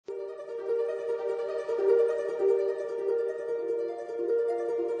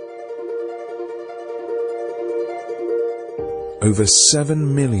Over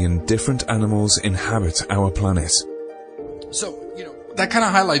 7 million different animals inhabit our planet. So, that kind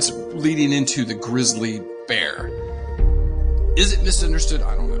of highlights leading into the grizzly bear. Is it misunderstood?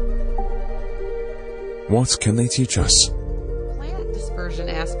 I don't know. What can they teach us? Plant dispersion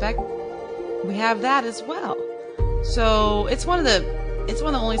aspect, we have that as well. So it's one of the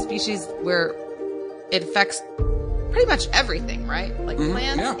only species where it affects pretty much everything, right? Like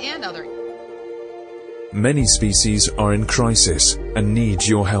plants and other. Many species are in crisis and need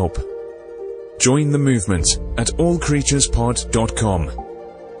your help. Join the movement at allcreaturespod.com.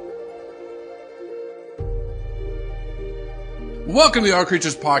 Welcome to the All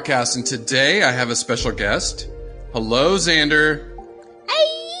Creatures Podcast, and today I have a special guest. Hello, Xander.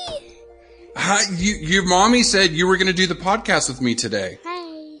 Hi. Hi. Your mommy said you were going to do the podcast with me today.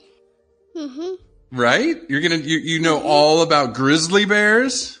 Hi. Right? You're gonna you know all about grizzly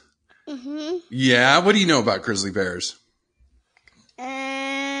bears? Yeah. What do you know about grizzly bears? They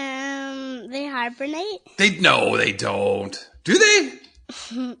hibernate. No, they don't. Do they?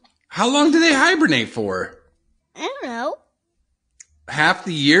 How long do they hibernate for? I don't know. Half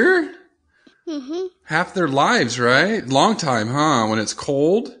the year? Half their lives, right? Long time, huh? When it's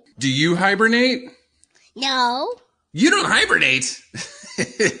cold. Do you hibernate? No. You don't hibernate?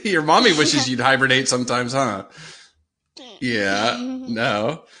 Your mommy wishes you'd hibernate sometimes, huh? Yeah.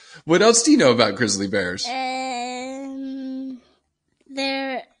 No. What else do you know about grizzly bears?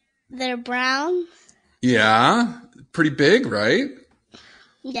 They're brown. Yeah. Pretty big, right?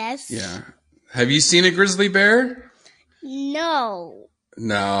 Yes. Yeah. Have you seen a grizzly bear? No.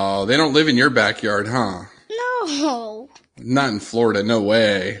 No, they don't live in your backyard, huh? No. Not in Florida. No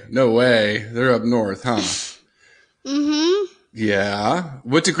way. No way. They're up north, huh? Yeah.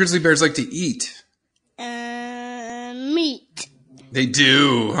 What do grizzly bears like to eat? Meat. They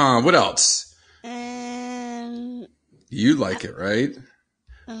do, huh? What else? You like it, right?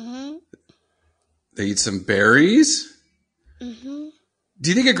 They eat some berries? Do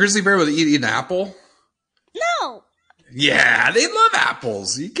you think a grizzly bear would eat an apple? No. Yeah, they love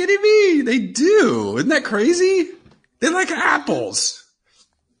apples. Are you kidding me? They do. Isn't that crazy? They like apples.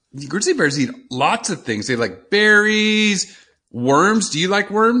 Grizzly bears eat lots of things. They like berries, worms. Do you like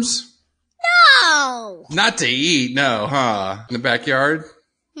worms? No. Not to eat, no, huh? In the backyard?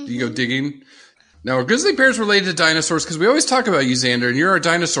 Do you go digging? No, are grizzly bears related to dinosaurs? Because we always talk about you, Xander, and you're our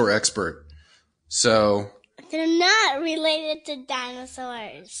dinosaur expert. So. They're not related to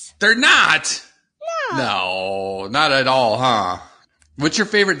dinosaurs. They're not? No. No, not at all, huh? What's your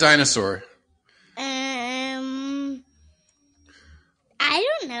favorite dinosaur? I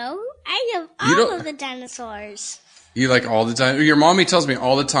don't know. I love all of the dinosaurs. You like all the time? Your mommy tells me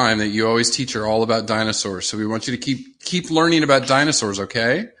all the time that you always teach her all about dinosaurs. So we want you to keep learning about dinosaurs,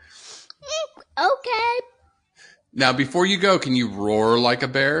 okay? Okay. Now, before you go, can you roar like a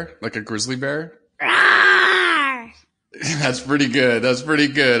bear? Like a grizzly bear? Roar! That's pretty good. That's pretty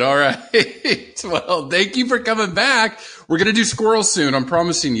good. All right. Well, thank you for coming back. We're going to do squirrels soon. I'm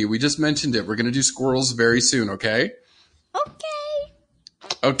promising you. We just mentioned it. We're going to do squirrels very soon, okay? Okay.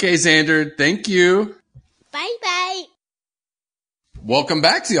 Okay, Xander. Thank you. Bye-bye. Welcome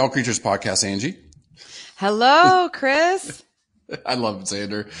back to the All Creatures Podcast, Angie. Hello, Chris. I love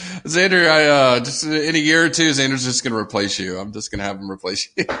Xander. Xander, just in a year or two, Xander's just going to replace you. I'm just going to have him replace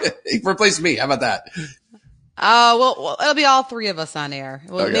you. Replace me. How about that? Well, it'll be all three of us on air.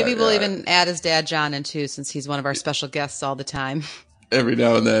 Well, Okay, maybe we'll yeah. even add his dad, John, in too, since he's one of our special guests all the time. Every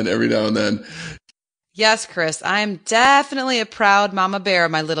now and then. Yes, Chris, I'm definitely a proud mama bear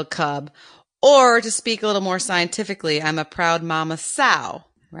of my little cub. Or to speak a little more scientifically, I'm a proud mama sow,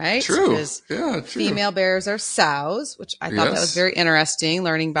 right? True. Because Yeah, true. female bears are sows, which I thought that Yes. was very interesting,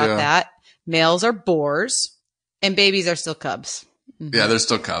 learning about Yeah. that. Males are boars, and babies are still cubs. Yeah, they're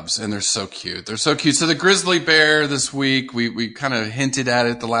still cubs, and they're so cute. They're so cute. So the grizzly bear this week, we kind of hinted at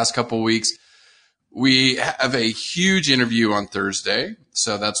it the last couple of weeks. We have a huge interview on Thursday,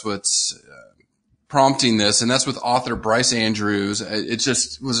 so that's what's prompting this, and that's with author Bryce Andrews. It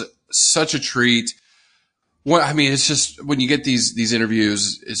just was such a treat. It's just when you get these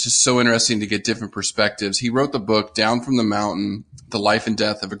interviews, it's just so interesting to get different perspectives. He wrote the book Down from the Mountain: The Life and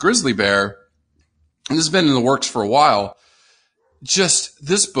Death of a Grizzly Bear, and this has been in the works for a while. Just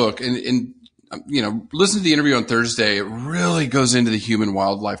this book, and listen to the interview on Thursday. It really goes into the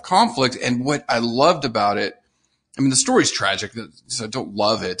human-wildlife conflict. And what I loved about it, the story's tragic, so I don't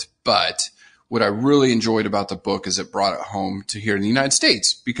love it. But what I really enjoyed about the book is it brought it home to here in the United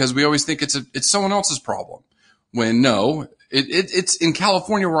States, because we always think it's someone else's problem. When no, it's in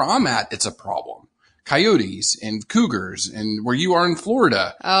California where I'm at, it's a problem. Coyotes and cougars, and where you are in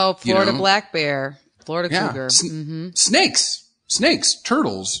Florida. Oh, Florida black bear, Florida cougar. Snakes. snakes,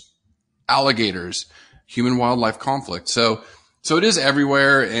 turtles, alligators, human wildlife conflict. So it is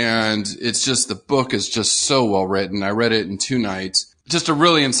everywhere. And it's just, the book is just so well written. I read it in 2 nights. Just a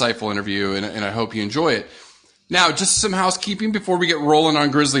really insightful interview, and I hope you enjoy it. Now, just some housekeeping before we get rolling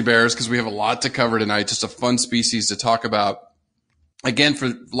on grizzly bears, because we have a lot to cover tonight. Just a fun species to talk about. Again,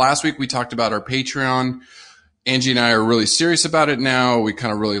 for last week, we talked about our Patreon. Angie and I are really serious about it now. We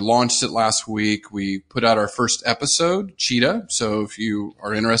kind of really launched it last week. We put out our first episode, cheetah. So if you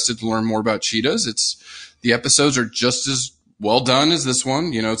are interested to learn more about cheetahs, the episodes are just as well done as this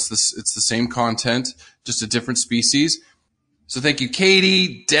one. You know, it's the same content, just a different species. So thank you,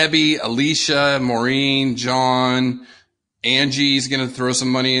 Katie, Debbie, Alicia, Maureen, John. Angie's going to throw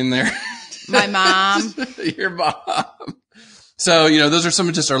some money in there. My mom. Your mom. So, you know, those are some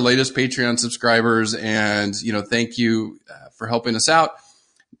of just our latest Patreon subscribers. And, you know, thank you for helping us out.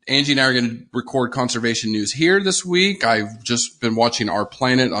 Angie and I are going to record conservation news here this week. I've just been watching Our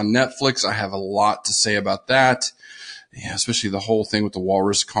Planet on Netflix. I have a lot to say about that. Yeah, especially the whole thing with the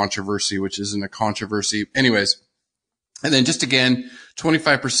walrus controversy, which isn't a controversy. Anyways. And then just again,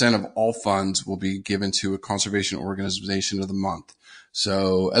 25% of all funds will be given to a conservation organization of the month.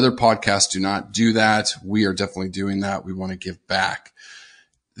 So other podcasts do not do that. We are definitely doing that. We want to give back.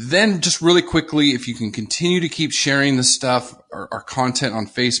 Then just really quickly, if you can continue to keep sharing this stuff, our content on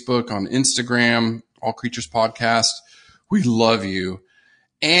Facebook, on Instagram, All Creatures Podcast, we love you.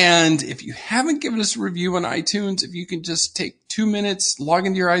 And if you haven't given us a review on iTunes, if you can just take 2 minutes, log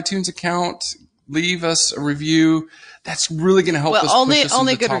into your iTunes account, leave us a review. That's really going to help us push us only into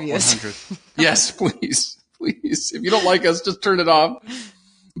the good top reviews. 100. Yes, please. Please. If you don't like us, just turn it off.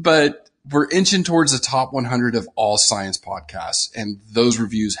 But we're inching towards the top 100 of all science podcasts, and those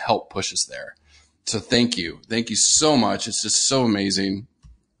reviews help push us there. So thank you. Thank you so much. It's just so amazing.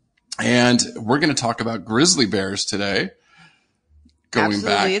 And we're going to talk about grizzly bears today. Going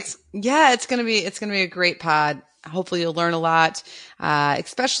Absolutely. back. It's going to be a great pod. Hopefully you'll learn a lot,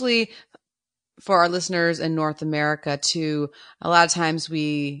 especially for our listeners in North America too. A lot of times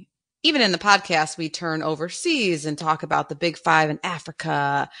even in the podcast, we turn overseas and talk about the big 5 in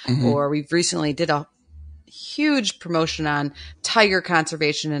Africa, or we've recently did a huge promotion on tiger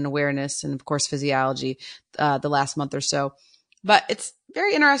conservation and awareness and of course physiology, the last month or so. But it's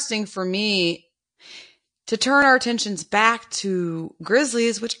very interesting for me to turn our attentions back to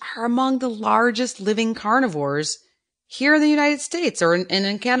grizzlies, which are among the largest living carnivores here in the United States or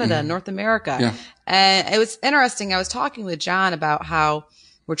in Canada, North America. Yeah. And it was interesting. I was talking with John about how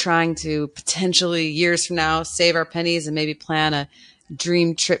we're trying to potentially years from now save our pennies and maybe plan a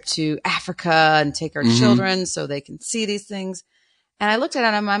dream trip to Africa and take our children so they can see these things. And I looked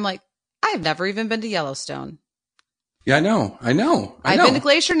at him, I'm like, I've never even been to Yellowstone. Yeah, I know. I've been to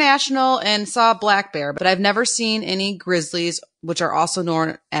Glacier National and saw a black bear, but I've never seen any grizzlies, which are also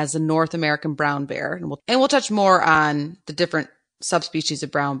known as the North American brown bear. And we'll touch more on the different subspecies of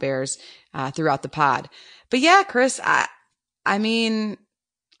brown bears throughout the pod. But yeah, Chris, I mean,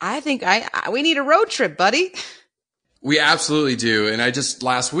 I think we need a road trip, buddy. We absolutely do. And I just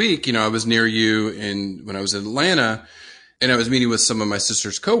last week, you know, I was near you when I was in Atlanta, and I was meeting with some of my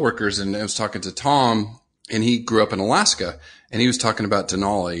sister's coworkers, and I was talking to Tom. And he grew up in Alaska, and he was talking about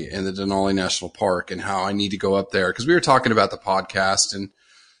Denali and the Denali National Park and how I need to go up there, because we were talking about the podcast and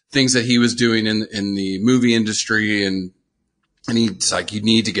things that he was doing in the movie industry. And he's like, you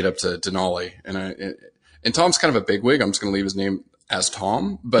need to get up to Denali. And Tom's kind of a bigwig. I'm just going to leave his name as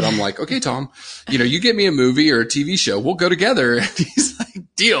Tom, but I'm like, okay, Tom, you know, you get me a movie or a TV show, we'll go together. And he's like,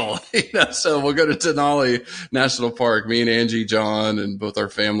 deal. You know, so we'll go to Denali National Park, me and Angie, John, and both our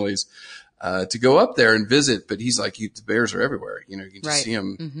families. To go up there and visit, but he's like, the bears are everywhere. You know, you can just see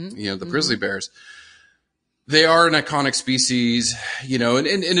them, you know, the grizzly bears. They are an iconic species, you know, and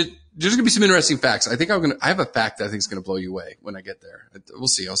there's going to be some interesting facts. I think I have a fact that I think is going to blow you away when I get there. We'll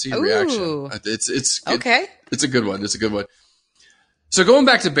see. I'll see your reaction. It's okay. It's a good one. It's a good one. So going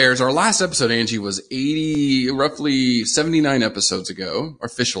back to bears, our last episode, Angie, was roughly 79 episodes ago, our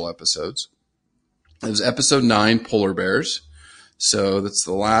official episodes. It was episode 9, polar bears. So that's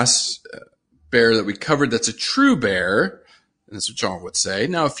the last bear that we covered that's a true bear. And that's what John would say.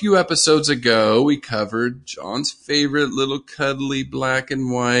 Now, a few episodes ago, we covered John's favorite little cuddly black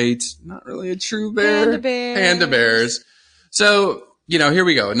and white, not really a true bear. Panda bears. So, you know, here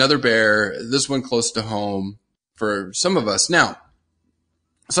we go. Another bear, this one close to home for some of us. Now,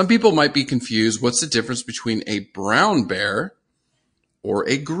 some people might be confused. What's the difference between a brown bear or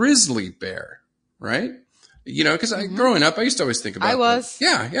a grizzly bear, right? You know, because growing up, I used to always think about that.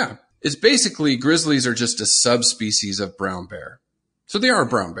 Yeah. It's basically grizzlies are just a subspecies of brown bear. So they are a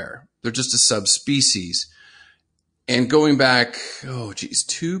brown bear. They're just a subspecies. And going back,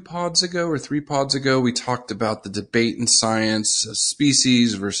 2 pods ago or 3 pods ago, we talked about the debate in science,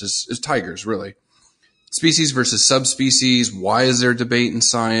 species versus tigers, really. Species versus subspecies. Why is there debate in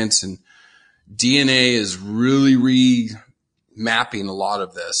science? And DNA is really remapping a lot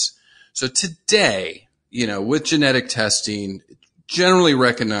of this. So today, with genetic testing, generally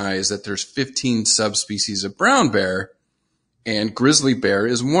recognize that there's 15 subspecies of brown bear, and grizzly bear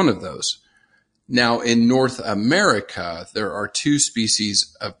is one of those. Now, in North America, there are 2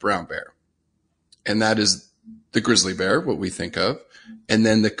 species of brown bear, and that is the grizzly bear, what we think of, and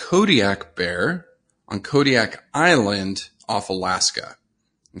then the Kodiak bear on Kodiak Island off Alaska.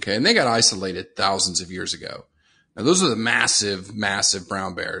 Okay, and they got isolated thousands of years ago. Now, those are the massive, massive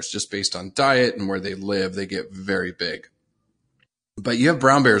brown bears. Just based on diet and where they live, they get very big. But you have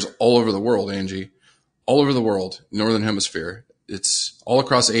brown bears all over the world, Angie. All over the world, Northern Hemisphere. It's all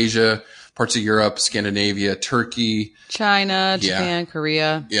across Asia, parts of Europe, Scandinavia, Turkey. China, Japan,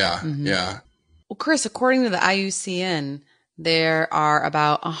 Korea. Yeah, yeah. Well, Chris, according to the IUCN, there are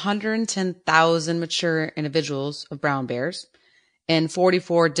about 110,000 mature individuals of brown bears in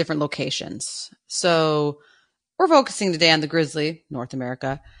 44 different locations. So we're focusing today on the grizzly, North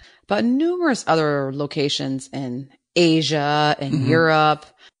America, but numerous other locations in Asia and Europe.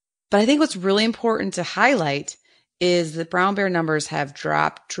 But I think what's really important to highlight is that brown bear numbers have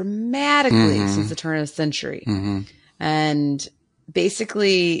dropped dramatically since the turn of the century. And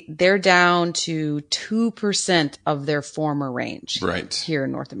basically they're down to 2% of their former range here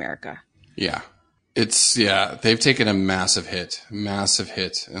in North America. Yeah. They've taken a massive hit,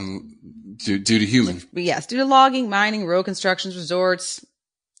 and due to human. But yes, due to logging, mining, road constructions, resorts,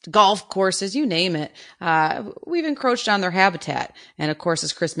 golf courses, you name it. We've encroached on their habitat. And of course,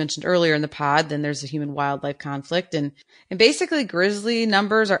 as Chris mentioned earlier in the pod, then there's a human wildlife conflict. And basically grizzly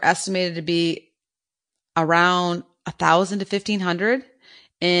numbers are estimated to be around 1,000 to 1,500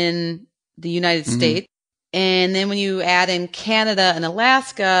 in the United States. And then when you add in Canada and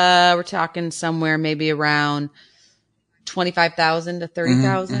Alaska, we're talking somewhere maybe around 25,000 to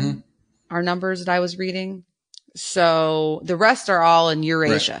 30,000 are numbers that I was reading. So the rest are all in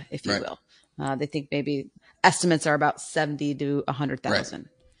Eurasia, if you will. They think maybe estimates are about 70 to 100,000.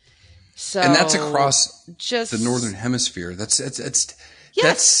 So, and that's across just the Northern Hemisphere. That's the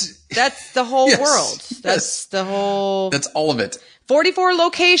whole world. That's all of it. 44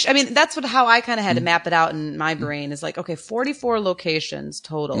 locations. I mean, that's how I kind of had to map it out in my brain is like, okay, 44 locations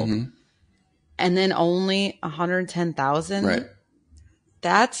total. And then only 110,000. Right.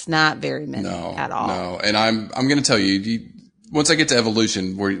 That's not very many at all. No. And I'm going to tell you, once I get to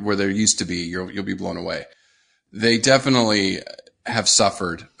evolution where there used to be, you'll be blown away. They definitely have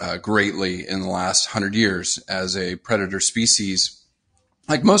suffered greatly in the last 100 years as a predator species.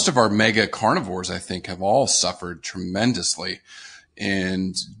 Like most of our mega carnivores, I think, have all suffered tremendously.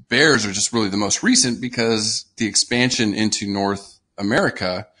 And bears are just really the most recent because the expansion into North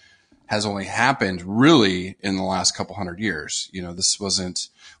America has only happened really in the last couple 100 years. This wasn't,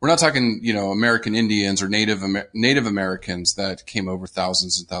 we're not talking, American Indians or Native Americans that came over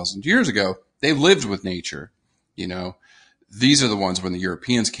thousands and thousands of years ago. They lived with nature. These are the ones when the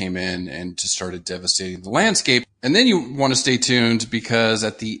Europeans came in and just started devastating the landscape. And then you want to stay tuned because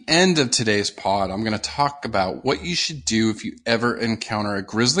at the end of today's pod, I'm going to talk about what you should do if you ever encounter a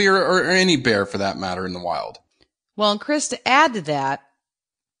grizzly or any bear for that matter in the wild. Well, and Chris, to add to that,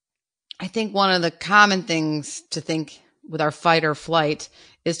 I think one of the common things to think with our fight or flight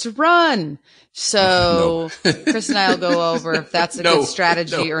is to run. So Chris and I will go over if that's a good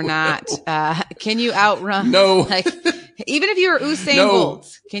strategy or not. Can you outrun? No. Even if you're Usain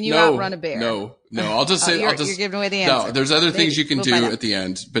Bolt, can you outrun a bear? No. I'll just say, you're giving away the answer. No, there's other things you can do at the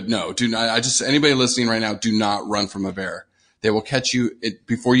end, but no, do not. Anybody listening right now, do not run from a bear. They will catch you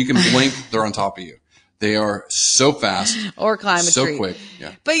before you can blink. They're on top of you. They are so fast. Or climb a tree. So quick.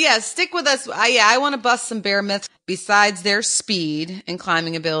 Yeah. But yeah, stick with us. I want to bust some bear myths. Besides their speed and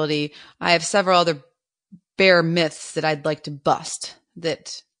climbing ability, I have several other bear myths that I'd like to bust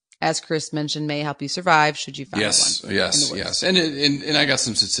that, as Chris mentioned, may help you survive should you find one. Yes. And I got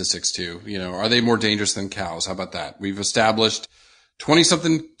some statistics too. Are they more dangerous than cows? How about that? We've established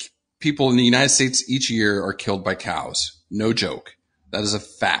 20-something people in the United States each year are killed by cows. No joke. That is a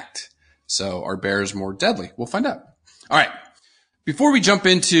fact. So are bears more deadly? We'll find out. All right. Before we jump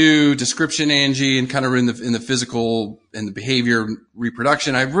into description, Angie, and kind of in the physical and the behavior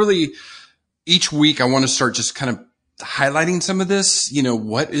reproduction, each week I want to start just kind of highlighting some of this.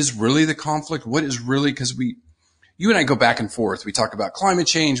 What is really the conflict? What is really, because you and I go back and forth. We talk about climate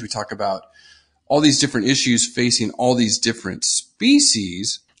change. We talk about all these different issues facing all these different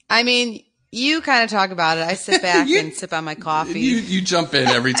species. I mean, You kind of talk about it. I sit back and sip on my coffee. You jump in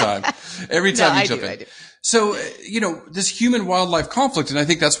every time. Every time you jump in. I do. So, this human wildlife conflict, and I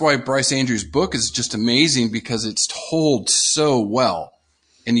think that's why Bryce Andrews' book is just amazing, because it's told so well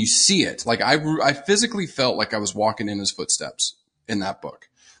and you see it. Like I physically felt like I was walking in his footsteps in that book,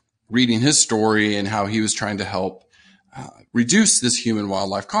 reading his story and how he was trying to help reduce this human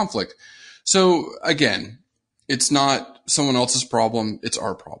wildlife conflict. So again, it's not someone else's problem. It's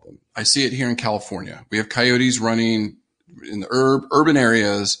our problem. I see it here in California. We have coyotes running in the urban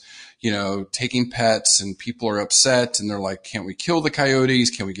areas, taking pets, and people are upset and they're like, can't we kill the coyotes?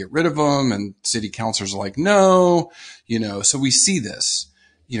 Can we get rid of them? And city councilors are like, no, so we see this,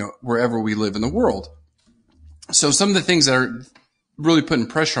 wherever we live in the world. So some of the things that are really putting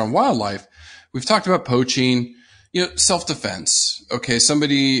pressure on wildlife, we've talked about poaching, self-defense. Okay.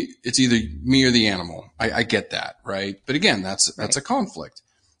 It's either me or the animal. I get that. Right. But again, that's a conflict.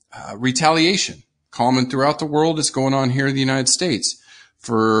 Retaliation, common throughout the world. It's going on here in the United States.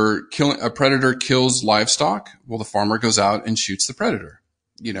 For killing, a predator kills livestock. Well, the farmer goes out and shoots the predator.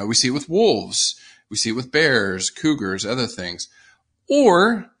 We see it with wolves. We see it with bears, cougars, other things.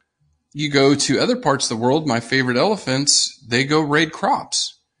 Or you go to other parts of the world. My favorite elephants, they go raid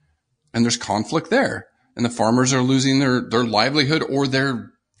crops and there's conflict there. And the farmers are losing their livelihood or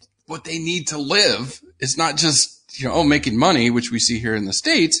what they need to live. It's not just, making money, which we see here in the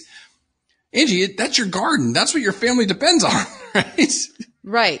States. Angie, that's your garden. That's what your family depends on, right?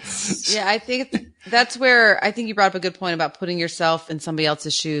 Right. Yeah. I think that's where I think you brought up a good point about putting yourself in somebody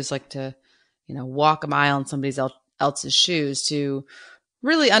else's shoes, like to, walk a mile in somebody else's shoes to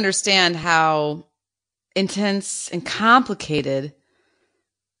really understand how intense and complicated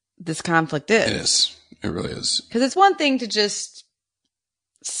this conflict is. It is. It really is. Because it's one thing to just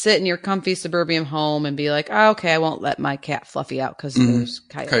sit in your comfy suburban home and be like, oh, okay, I won't let my cat Fluffy out because there's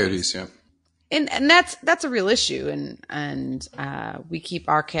coyotes. Coyotes, yeah. And that's a real issue. And we keep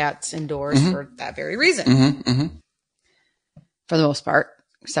our cats indoors for that very reason. For the most part,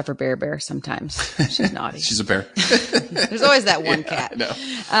 except for Bear sometimes. She's naughty. She's a bear. There's always that one cat. No.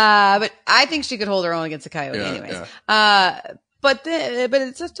 But I think she could hold her own against a coyote anyways. Yeah. But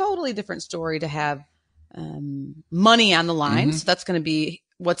it's a totally different story to have money on the line. So that's going to be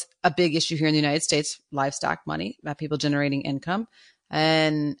what's a big issue here in the United States, livestock money, about people generating income.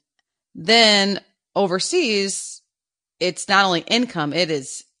 And then overseas, it's not only income, it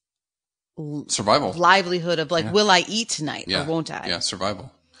is survival, livelihood of will I eat tonight or won't I? Yeah.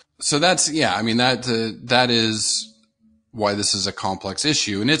 Survival. So that's, that is why this is a complex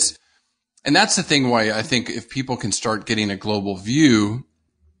issue. And that's the thing why I think if people can start getting a global view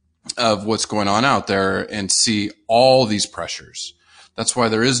of what's going on out there and see all these pressures, that's why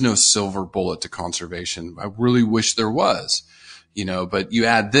there is no silver bullet to conservation. I really wish there was, but you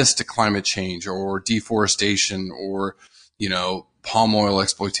add this to climate change or deforestation or, palm oil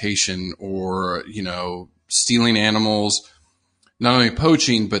exploitation or, stealing animals, not only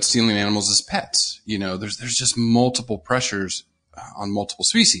poaching, but stealing animals as pets. There's just multiple pressures on multiple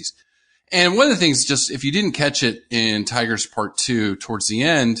species. And one of the things, just if you didn't catch it in Tigers Part 2 towards the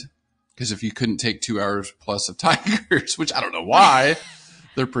end, because if you couldn't take 2 hours plus of tigers, which I don't know why,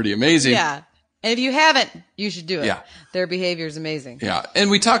 they're pretty amazing. Yeah. And if you haven't, you should do it. Yeah. Their behavior is amazing. Yeah.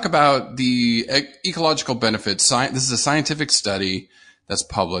 And we talk about the ecological benefits. This is a scientific study that's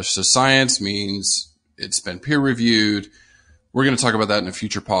published. So science means it's been peer reviewed. We're going to talk about that in a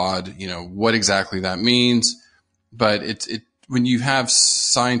future pod, what exactly that means. But when you have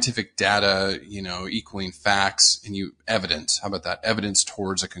scientific data, equaling facts and evidence, how about that? Evidence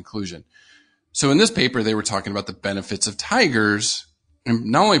towards a conclusion. So in this paper, they were talking about the benefits of tigers and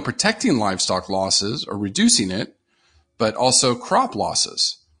not only protecting livestock losses or reducing it, but also crop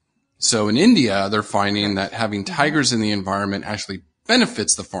losses. So in India, they're finding that having tigers in the environment actually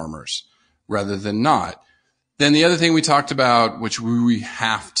benefits the farmers rather than not. Then the other thing we talked about, which we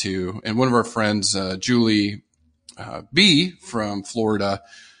have to, and one of our friends, Julie B from Florida,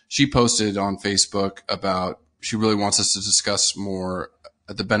 she posted on Facebook about she really wants us to discuss more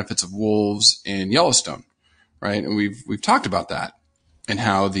the benefits of wolves in Yellowstone, right? And we've talked about that and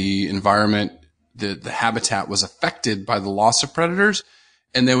how the environment, the habitat was affected by the loss of predators.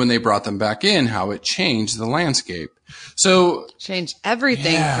 And then when they brought them back in, how it changed the landscape. So changed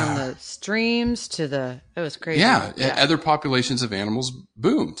everything from the streams to it was crazy. Yeah. Other populations of animals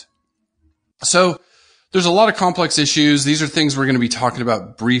boomed. So there's a lot of complex issues. These are things we're going to be talking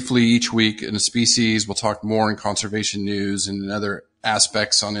about briefly each week in a species. We'll talk more in conservation news and in other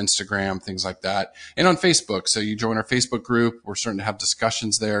aspects on Instagram, things like that, and on Facebook. So you join our Facebook group. We're starting to have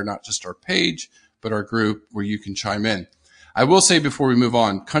discussions there, not just our page, but our group where you can chime in. I will say before we move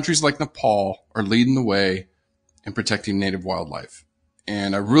on, countries like Nepal are leading the way in protecting native wildlife.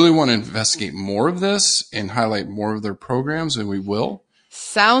 And I really want to investigate more of this and highlight more of their programs, and we will.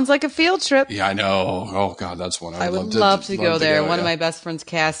 Sounds like a field trip. Yeah, I know. Oh, God, that's one. I would love to go there. One of my best friends,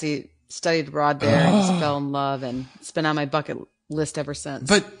 Cassie, studied broad bear and just fell in love, and it's been on my bucket list ever since.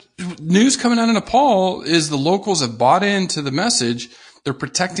 But news coming out of Nepal is the locals have bought into the message. They're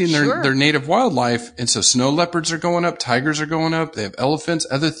protecting their native wildlife. And so snow leopards are going up, tigers are going up, they have elephants,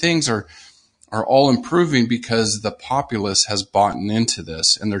 other things are all improving because the populace has bought into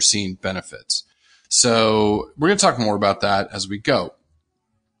this and they're seeing benefits. So we're going to talk more about that as we go.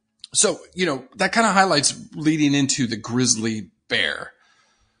 So, that kind of highlights leading into the grizzly bear.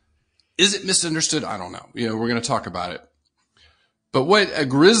 Is it misunderstood? I don't know. We're going to talk about it. But what a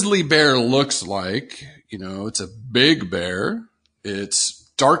grizzly bear looks like, it's a big bear.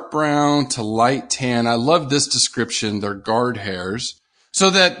 It's dark brown to light tan. I love this description. They're guard hairs. So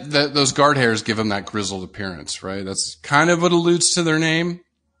that those guard hairs give them that grizzled appearance, right? That's kind of what alludes to their name.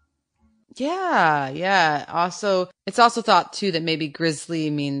 Yeah. It's also thought too that maybe grizzly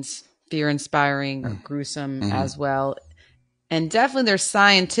means fear-inspiring or gruesome as well. And definitely their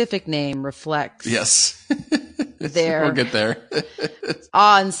scientific name reflects their we'll get there.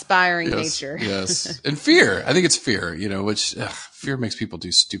 awe-inspiring nature. Yes. And fear. I think it's fear, which fear makes people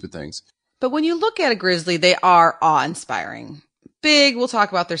do stupid things. But when you look at a grizzly, they are awe-inspiring. Big, we'll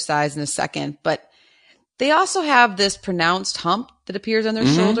talk about their size in a second, but they also have this pronounced hump that appears on their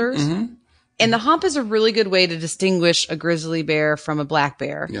shoulders. Mm-hmm. And the hump is a really good way to distinguish a grizzly bear from a black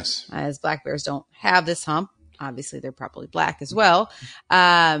bear. Yes. As black bears don't have this hump. Obviously, they're probably black as well.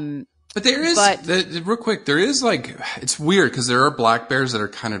 But there is, real quick, there is it's weird because there are black bears that are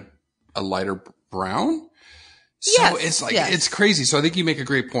kind of a lighter brown. So it's crazy. So I think you make a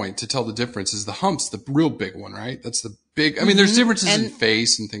great point to tell the difference is the hump's the real big one, right? That's the big, there's differences in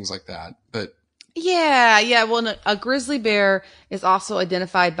face and things like that, but. Yeah. Well, a grizzly bear is also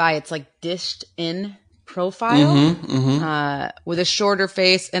identified by its dished in profile, with a shorter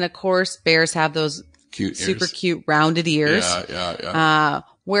face. And of course, bears have those super cute rounded ears. Yeah.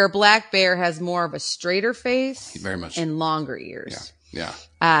 Where a black bear has more of a straighter face. Very much. And longer ears. Yeah.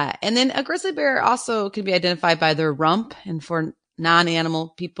 And then a grizzly bear also can be identified by their rump. And for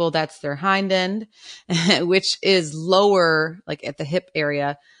non-animal people, that's their hind end, which is lower, at the hip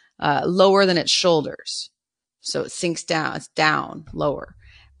area, lower than its shoulders. So it sinks down, it's down lower.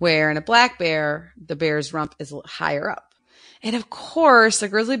 Where in a black bear, the bear's rump is higher up. And of course, a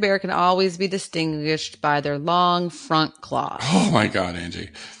grizzly bear can always be distinguished by their long front claws. Oh my God, Angie.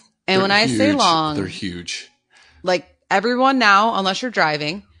 And when I say long, they're huge. Everyone now, unless you're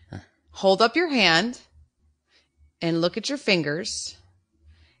driving, hold up your hand and look at your fingers.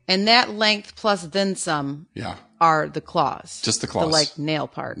 And that length plus then some are the claws. Just the claws. The nail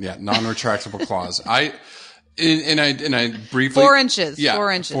part. Yeah, non-retractable claws. I briefly 4 inches. Yeah,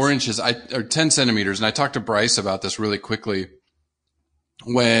 4 inches. 4 inches. Or 10 centimeters. And I talked to Bryce about this really quickly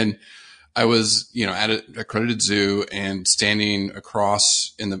when I was, at an accredited zoo and standing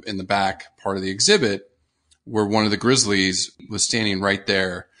across in the back part of the exhibit where one of the grizzlies was standing right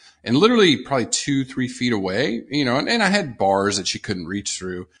there and literally probably 2-3 feet away, and I had bars that she couldn't reach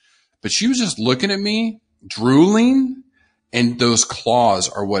through, but she was just looking at me, drooling, and those claws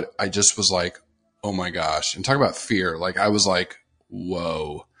are what I just was like, oh my gosh. And talk about fear. I was like,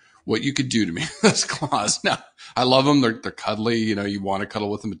 whoa, what you could do to me, those claws. Now, I love them. They're cuddly. You want to cuddle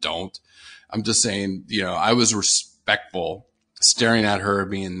with them, but don't. I'm just saying, I was respectful staring at her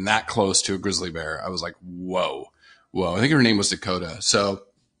being that close to a grizzly bear. I was like, whoa. I think her name was Dakota. So,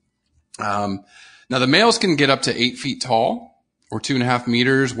 now the males can get up to 8 feet tall or 2.5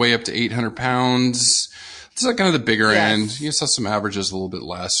 meters, weigh up to 800 pounds. This is kind of the bigger end. You saw some averages a little bit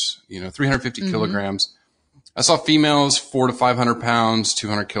less, 350 kilograms. I saw females 400 to 500 pounds,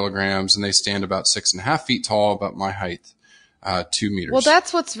 200 kilograms, and they stand about 6.5 feet tall, about my height, 2 meters. Well,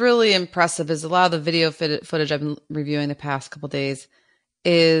 that's what's really impressive is a lot of the video footage I've been reviewing the past couple of days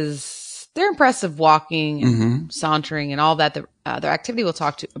is they're impressive walking and sauntering and all that. Their activity we'll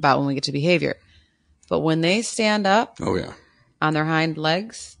talk about when we get to behavior. But when they stand up on their hind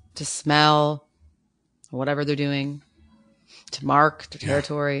legs to smell whatever they're doing, to mark their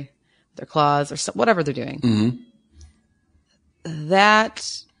territory, their claws, or whatever they're doing,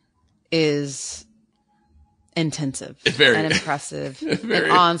 that is intensive and impressive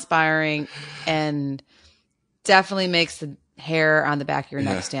and awe-inspiring and definitely makes the hair on the back of your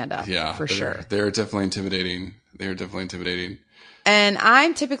neck stand up. Yeah, for sure. They're definitely intimidating. And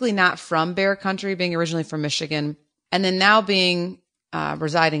I'm typically not from bear country, being originally from Michigan. And then now being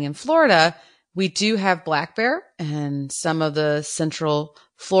residing in Florida, we do have black bear in some of the central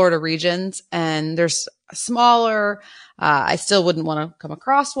Florida regions, and there's smaller. I still wouldn't want to come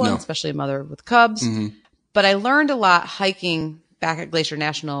across one, especially a mother with cubs. Mm-hmm. But I learned a lot hiking back at Glacier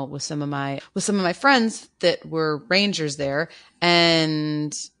National with some of my friends that were rangers there,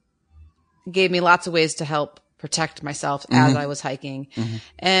 and gave me lots of ways to help protect myself as I was hiking.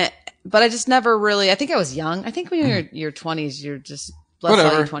 But I just never really, I think I was young. I think when you're in your 20s, you're just, bless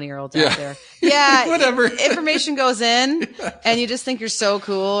all you 20-year-olds out there. Yeah. Whatever. Information goes in and you just think you're so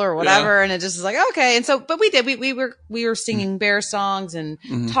cool or whatever. Yeah. And it just is like, okay. And so, but we did, we were singing bear songs and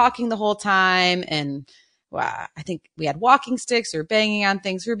talking the whole time. And wow, I think we had walking sticks or banging on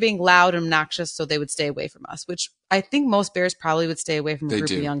things. We were being loud and obnoxious so they would stay away from us, which I think most bears probably would stay away from a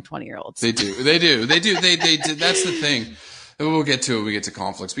group of young 20-year-olds. They do. That's the thing. We'll get to it when we get to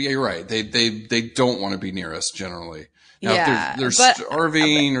conflicts. But yeah, you're right. They don't want to be near us generally. Now, if they're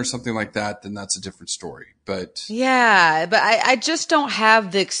starving or something like that, then that's a different story. But yeah, but I just don't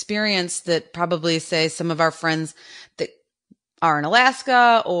have the experience that probably say some of our friends that are in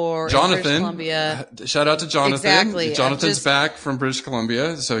Alaska or in British Columbia. Shout out to Jonathan. Exactly. Jonathan's back from British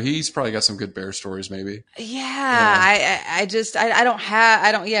Columbia, so he's probably got some good bear stories, maybe. Yeah. It's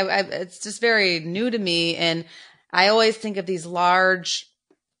just very new to me, and I always think of these large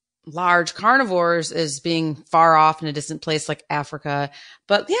carnivores as being far off in a distant place like Africa.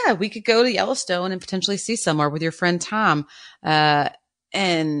 But yeah, we could go to Yellowstone and potentially see somewhere with your friend Tom, and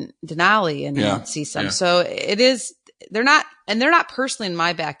Denali and see some. Yeah. So they're not personally in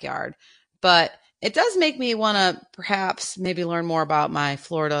my backyard, but it does make me want to perhaps maybe learn more about my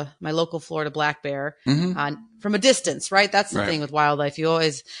local Florida black bear from a distance, right? That's the thing with wildlife. You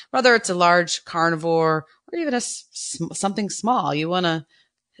always, whether it's a large carnivore or even something small, you want to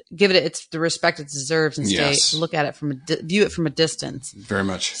give it the respect it deserves and look at it view it from a distance. Very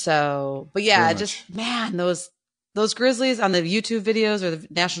much. So, but yeah, man, those grizzlies on the YouTube videos or the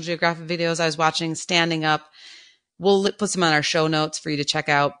National Geographic videos I was watching standing up, we'll put some on our show notes for you to check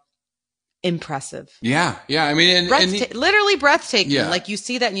out. Impressive. Yeah. I mean, literally breathtaking. Yeah. Like you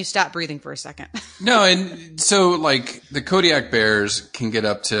see that and you stop breathing for a second. No. And so like the Kodiak bears can get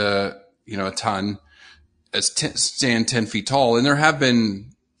up to, a ton, stand 10 feet tall. And there have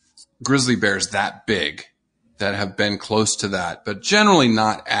been grizzly bears that big that have been close to that, but generally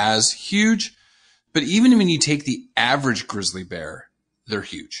not as huge. But even when you take the average grizzly bear, they're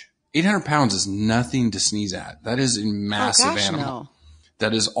huge. 800 pounds is nothing to sneeze at. That is a massive animal. No.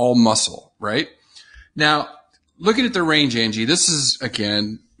 That is all muscle, right? Now, looking at the range, Angie, this is,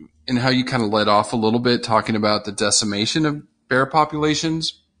 again, and how you kind of led off a little bit talking about the decimation of bear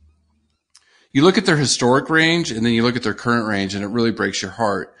populations. You look at their historic range and then you look at their current range and it really breaks your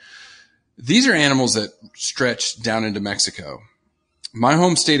heart. These are animals that stretch down into Mexico. My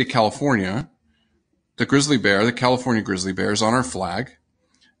home state of California, the California grizzly bear is on our flag.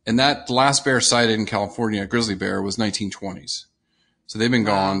 And the last bear sighted in California, grizzly bear, was 1920s. So they've been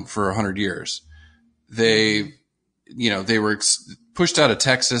gone for 100 years. They were pushed out of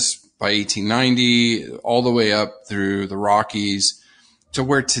Texas by 1890, all the way up through the Rockies to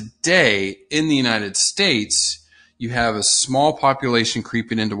where today in the United States, you have a small population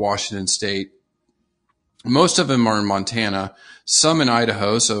creeping into Washington State. Most of them are in Montana, some in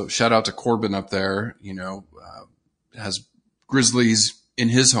Idaho. So shout out to Corbin up there, has grizzlies in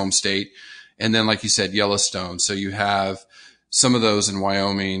his home state. And then, like you said, Yellowstone. So you have some of those in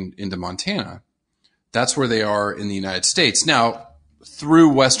Wyoming into Montana. That's where they are in the United States. Now, through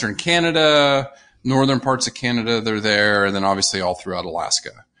Western Canada, northern parts of Canada, they're there, and then obviously all throughout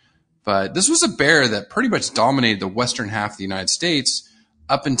Alaska. But this was a bear that pretty much dominated the western half of the United States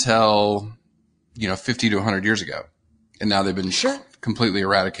up until, 50 to 100 years ago. And now they've been completely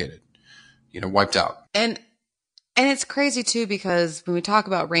eradicated, wiped out. And it's crazy too, because when we talk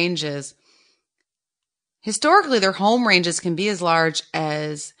about ranges, historically, their home ranges can be as large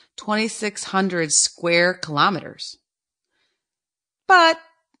as 2,600 square kilometers. But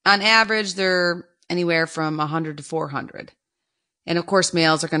on average, they're anywhere from 100 to 400. And of course,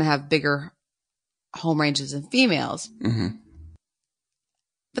 males are going to have bigger home ranges than females. Mm-hmm.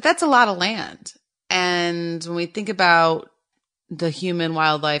 But that's a lot of land. And when we think about the human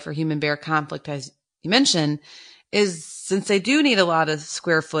wildlife or human bear conflict, as you mentioned, is since they do need a lot of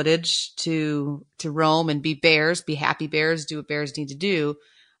square footage to roam and be happy bears, do what bears need to do,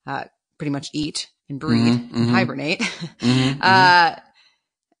 pretty much eat and breed and hibernate.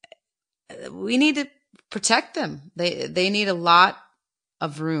 We need to protect them. They need a lot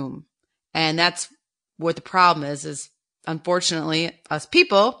of room. And that's what the problem is unfortunately us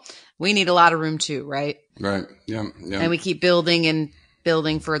people, we need a lot of room too, right? Right. Yeah. And we keep building and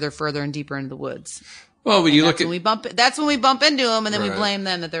building further and deeper into the woods. Well, when you look at that's when we bump into them, and then we Right. blame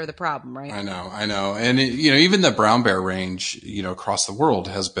them that they're the problem, right? I know. And even the brown bear range, across the world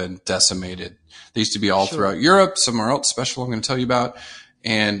has been decimated. They used to be all throughout Europe, somewhere else special I'm going to tell you about,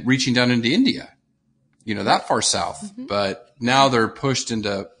 and reaching down into India, that far south. Mm-hmm. But now they're pushed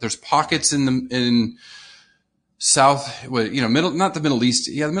there's pockets in South, not the Middle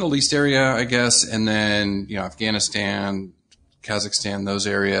East. Yeah, the Middle East area, I guess. And then, Afghanistan, Kazakhstan, those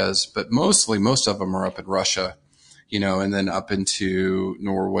areas. But most of them are up in Russia, and then up into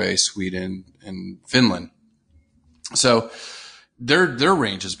Norway, Sweden, and Finland. So their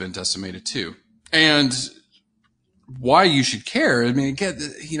range has been decimated too. And why you should care, I mean, again,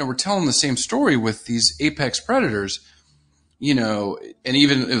 we're telling the same story with these apex predators. And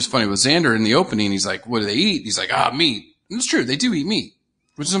even it was funny with Xander in the opening. He's like, what do they eat? He's like, meat. And it's true. They do eat meat,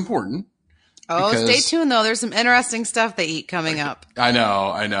 which is important. Oh, stay tuned though. There's some interesting stuff they eat coming up. I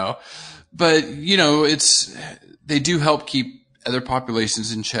know. But, they do help keep other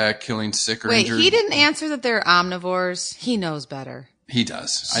populations in check, killing sick or injured. Wait, he didn't answer that they're omnivores. He knows better. He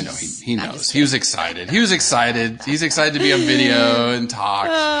does. I know. He knows. He was excited. He's excited to be on video and talk.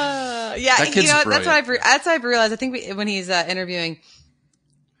 Yeah, that kid's brilliant. That's what I've realized. I think when he's interviewing,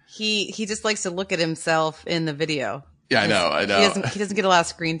 he just likes to look at himself in the video. Yeah, I know. He doesn't get a lot of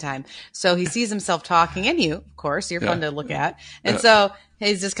screen time, so he sees himself talking, and of course, you're fun to look at, and so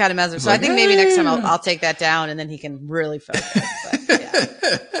he's just kind of mesmerized. So I think maybe next time I'll take that down, and then he can really focus. But, yeah.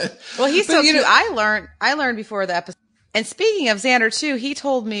 Well, he's so cute. I learned before the episode. And speaking of Xander too, he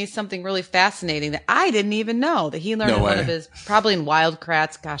told me something really fascinating that I didn't even know, that he learned in one of his, probably in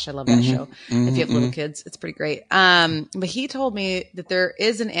Wildcrats. Gosh, I love that show. If you have little kids, it's pretty great. But he told me that there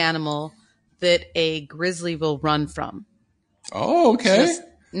is an animal that a grizzly will run from. Oh, okay.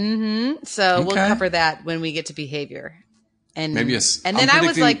 So we'll cover that when we get to behavior. And maybe and then I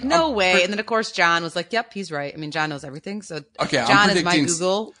was like, no way. And then of course John was like, yep, he's right. I mean, John knows everything. So John is my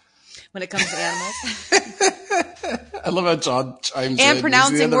Google when it comes to animals. I love how John chimes in. And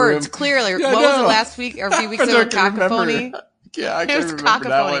pronouncing words clearly. Yeah, what was it last week or a few weeks ago? Cacophony. Yeah, I can remember cacophony.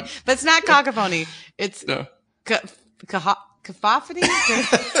 That one. But it's not cacophony. It's cacophony.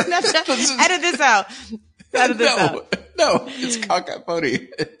 Edit this out. No, it's cacophony.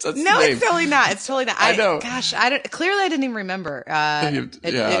 It's totally not. It's totally not. I know. Gosh, clearly I didn't even remember.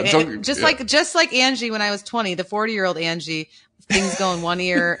 Just like Angie when I was 20, the 40-year-old Angie, things go in one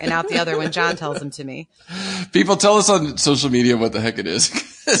ear and out the other when John tells them to me. People tell us on social media what the heck it is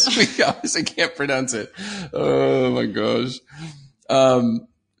because we obviously can't pronounce it. Oh my gosh. So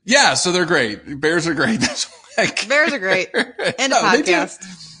they're great. Bears are great. Bears are great. End of podcast.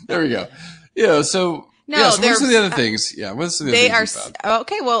 There we go. Yeah. So what are the other things? Yeah. What's the other things? They are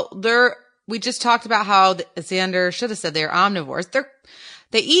okay. Well, we just talked about how Xander should have said they're omnivores.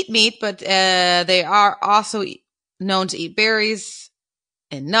 They eat meat, but they are also known to eat berries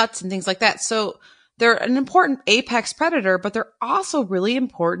and nuts and things like that. So they're an important apex predator, but they're also really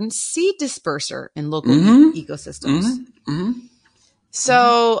important seed disperser in local ecosystems.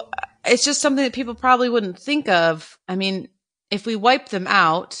 So it's just something that people probably wouldn't think of. I mean, if we wipe them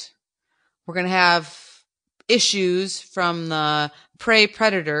out, we're going to have issues from the prey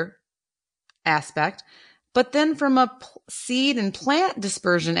predator aspect, but then from a seed and plant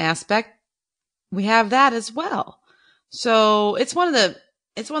dispersion aspect, we have that as well. So it's one of the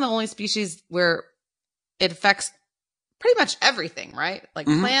only species where it affects pretty much everything, right? Like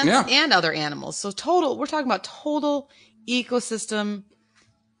plants and other animals. So we're talking about total ecosystem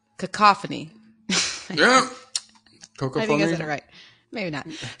cacophony. Yeah. I think I said it right. Maybe not.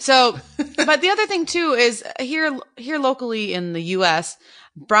 So, but the other thing too is here locally in the U.S.,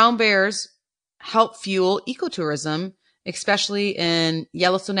 brown bears help fuel ecotourism, especially in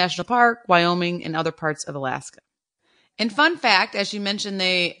Yellowstone National Park, Wyoming, and other parts of Alaska. And fun fact, as you mentioned,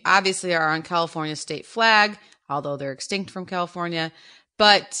 they obviously are on California's state flag, although they're extinct from California,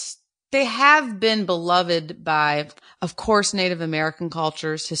 but they have been beloved by, of course, Native American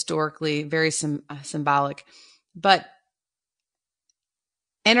cultures, historically, very symbolic. But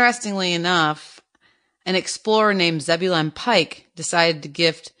interestingly enough, an explorer named Zebulon Pike decided to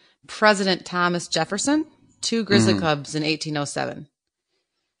gift President Thomas Jefferson 2 grizzly cubs in 1807.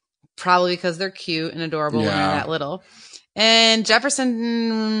 Probably because they're cute and adorable when they're that little. And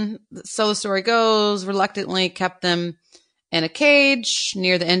Jefferson, so the story goes, reluctantly kept them in a cage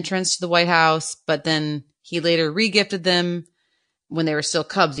near the entrance to the White House, but then he later regifted them when they were still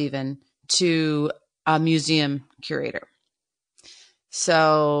cubs even to a museum curator.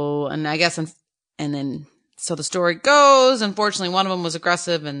 So, and I guess, so the story goes, unfortunately, one of them was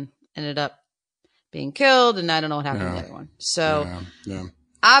aggressive and ended up being killed, and I don't know what happened to the other one. So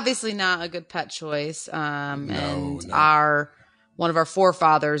obviously not a good pet choice. And one of our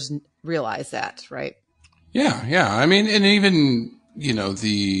forefathers realized that, right? Yeah. I mean, and even, in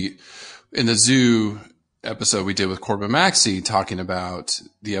the zoo episode we did with Corbin Maxey talking about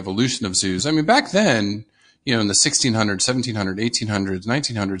the evolution of zoos. I mean, back then, in the 1600s, 1700s, 1800s,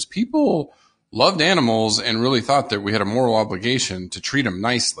 1900s, people loved animals and really thought that we had a moral obligation to treat them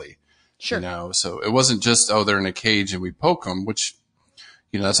nicely. Sure. So it wasn't just, they're in a cage and we poke them, which,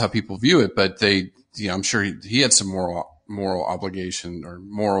 that's how people view it. But I'm sure he had some moral obligation or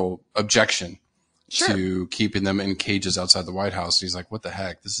moral objection to keeping them in cages outside the White House. He's like, what the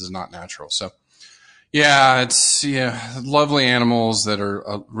heck? This is not natural. So it's lovely animals that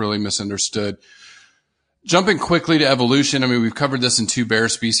are really misunderstood. Jumping quickly to evolution. I mean, we've covered this in 2 bear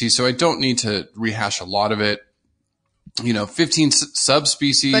species, so I don't need to rehash a lot of it. 15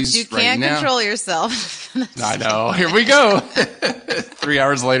 subspecies. But you can't control yourself. I know. Here we go. 3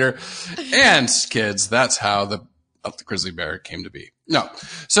 hours later. And kids, that's how the grizzly bear came to be. No.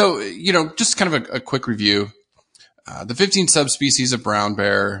 So, just kind of a quick review. The 15 subspecies of brown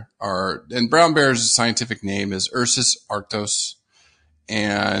bear and brown bear's scientific name is Ursus arctos.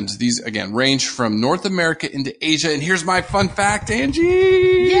 And these, again, range from North America into Asia. And here's my fun fact, Angie.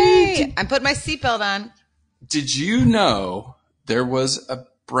 Yay! I'm putting my seatbelt on. Did you know there was a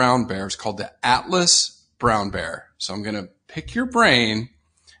brown bear? It's called the Atlas brown bear. So I'm going to pick your brain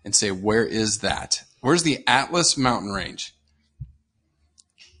and say, where is that? Where's the Atlas mountain range?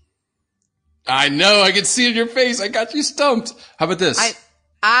 I know. I can see it in your face. I got you stumped. How about this?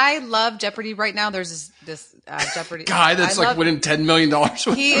 I love Jeopardy right now. There's this Jeopardy guy that's winning $10 million.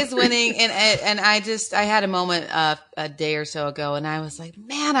 He is winning, and I had a moment a day or so ago, and I was like,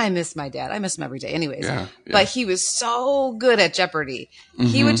 man, I miss my dad. I miss him every day, anyways. Yeah. But he was so good at Jeopardy. Mm-hmm.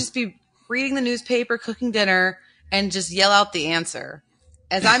 He would just be reading the newspaper, cooking dinner, and just yell out the answer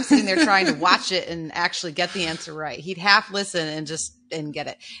as I'm sitting there trying to watch it and actually get the answer right. He'd half listen and get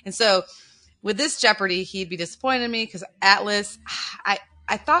it. And so with this Jeopardy, he'd be disappointed in me because Atlas,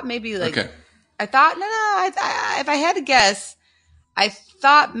 I thought maybe I thought, if I had to guess, I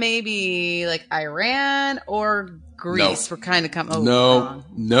thought maybe like Iran or Greece were kind of coming. No.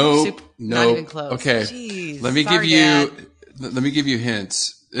 Not even close. Okay. Jeez, let me give you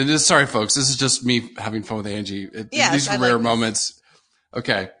hints. Sorry, folks. This is just me having fun with Angie. These are rare moments.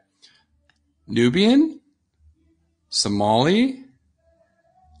 Okay. Nubian, Somali,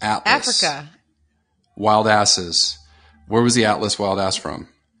 Atlas. Africa. Wild asses. Where was the Atlas wild ass from?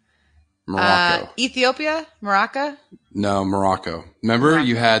 Morocco. Ethiopia? Morocco? No, Morocco. Remember,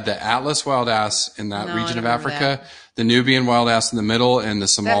 you had the Atlas wild ass in that region of Africa, the Nubian wild ass in the middle, and the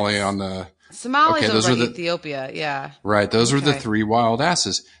Somali on the... Somali's over Ethiopia, yeah. Right, those were the 3 wild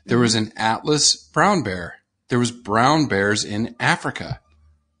asses. There was an Atlas brown bear. There was brown bears in Africa.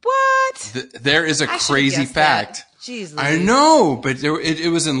 What? There is a crazy fact. Jeez, I know, but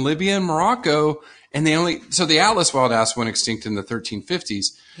it was in Libya and Morocco, and so the Atlas wild ass went extinct in the 1350s.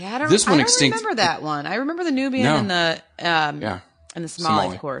 Yeah, I don't remember that one. I remember the Nubian and the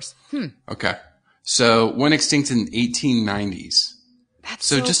Somali, of course. Okay. So went extinct in 1890s. That's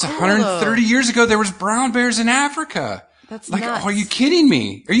so just cool, 130 years ago, there was brown bears in Africa. That's like, nuts. Are you kidding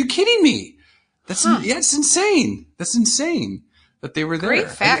me? That's insane. That's insane that they were there. Great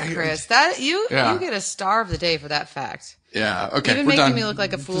fact, Chris. You get a star of the day for that fact. Yeah. Okay. Even making me look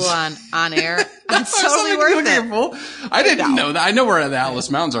like a fool on air. It's totally worth it. I didn't know that. I know where the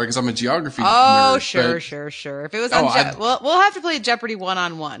Atlas Mountains are because I'm a geography nerd. Oh, sure. If it was on we'll have to play Jeopardy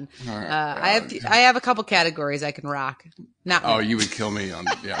one-on-one. All right. I have a couple categories I can rock. Not many. You would kill me on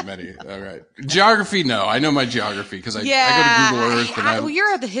many. All right. Geography, no. I know my geography because I go to Google Earth. Well,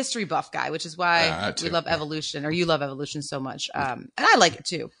 you're the history buff guy, which is why we love evolution, or you love evolution so much. And I like it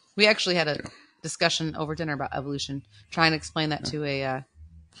too. We actually had a discussion over dinner about evolution, trying to explain that to a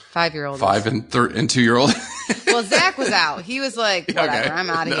 5-year-old. 5 and 2-year-old. Well, Zach was out. He was like, whatever, I'm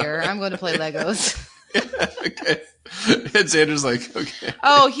out of here. I'm going to play Legos. Okay. And Xander's like, okay.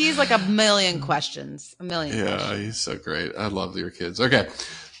 Oh, he's like a million questions. Yeah, he's so great. I love your kids. Okay.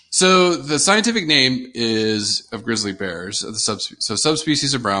 So the scientific name of grizzly bears,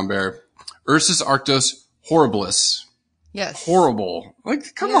 subspecies of brown bear, Ursus arctos horribilis. Yes. Horrible.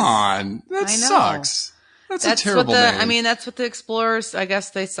 Like, come on. That sucks. That's a terrible name. That's what the explorers, I guess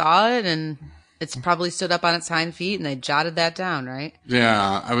they saw it and it's probably stood up on its hind feet and they jotted that down, right?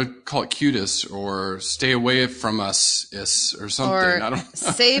 Yeah. I would call it cutis or stay away from us or something. Or I don't know.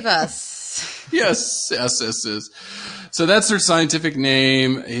 Save us. Yes. So that's their scientific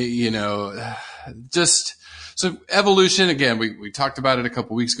name, so So evolution, again, we talked about it a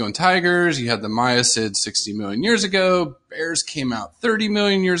couple weeks ago in tigers. You had the Miocid 60 million years ago. Bears came out 30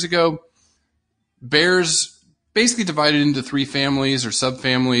 million years ago. Bears basically divided into 3 families or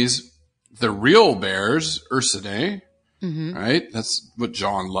subfamilies. The real bears, Ursidae, right? That's what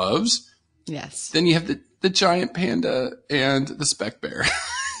John loves. Yes. Then you have the giant panda and the speck bear.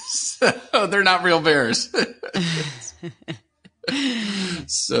 So they're not real bears.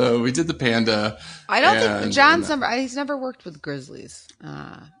 So we did the panda. I don't think he's never worked with grizzlies. No?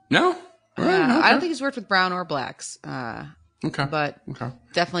 All right, okay. I don't think he's worked with brown or blacks. Okay. But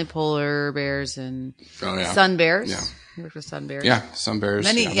definitely polar bears and yeah. sun bears. Yeah. He worked with sun bears. Yeah, sun bears.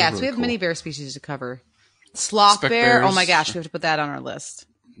 So we have many bear species to cover. Sloth Speck bear. bears. Oh my gosh, we have to put that on our list.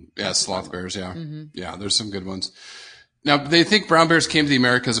 Yeah, sloth bears, yeah. Yeah, there's some good ones. Now, they think brown bears came to the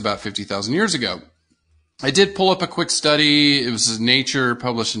Americas about 50,000 years ago. I did pull up a quick study. It was Nature,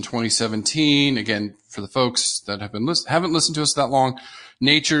 published in 2017. Again, for the folks that haven't listened to us that long,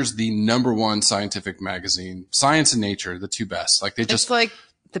 Nature's the #1 scientific magazine. Science and Nature, the 2 best. Like It's like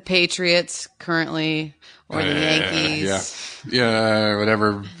the Patriots currently, or the Yankees. Yeah,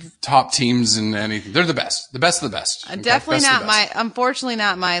 whatever. Top teams and anything. They're the best. The best of the best. Okay? Definitely best not unfortunately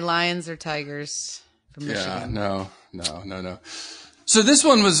not my Lions or Tigers from Michigan. Yeah, no. So this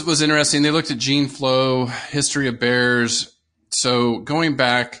one was interesting. They looked at gene flow, history of bears. So going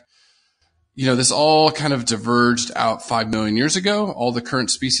back, this all kind of diverged out 5 million years ago. All the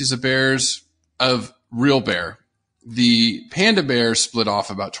current species of bears, of real bear. The panda bear split off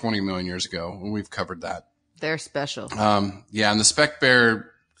about 20 million years ago, and we've covered that. They're special. And the speck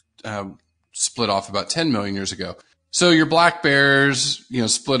bear split off about 10 million years ago. So your black bears,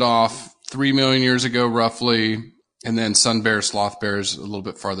 split off 3 million years ago, roughly. And then sun bears, sloth bears, a little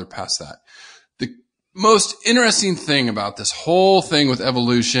bit farther past that. The most interesting thing about this whole thing with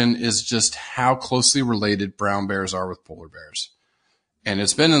evolution is just how closely related brown bears are with polar bears. And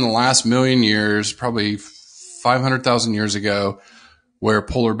it's been in the last million years, probably 500,000 years ago, where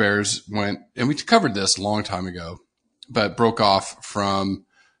polar bears went, and we covered this a long time ago, but broke off from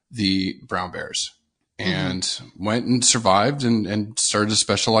the brown bears and went and survived and started to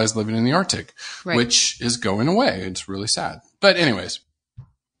specialize living in the Arctic, which is going away. It's really sad. But anyways,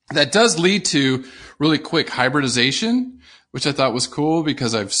 that does lead to really quick hybridization, which I thought was cool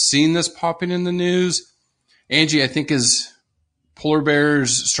because I've seen this popping in the news. Angie, I think as polar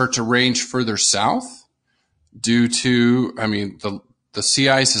bears start to range further south due to, the sea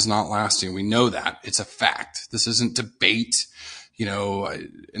ice is not lasting. We know that. It's a fact. This isn't debate.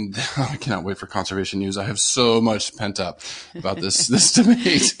 And I cannot wait for conservation news. I have so much pent up about this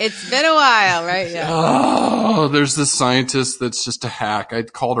debate. It's been a while, right? Yeah. Oh, there's this scientist that's just a hack. I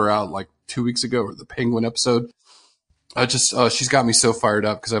called her out like 2 weeks ago or the penguin episode. She's got me so fired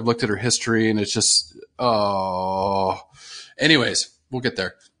up because I've looked at her history and it's just, anyways, we'll get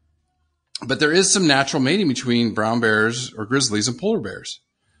there. But there is some natural mating between brown bears or grizzlies and polar bears.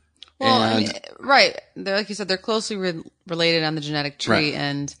 Well, right. They're, like you said, they're closely related on the genetic tree. Right.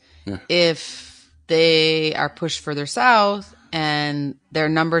 And if they are pushed further south and their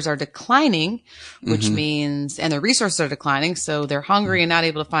numbers are declining, which means, and their resources are declining, so they're hungry and not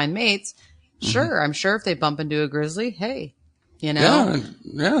able to find mates. Sure. I'm sure if they bump into a grizzly, hey, Yeah.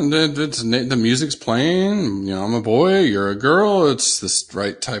 The music's playing. I'm a boy, you're a girl. It's this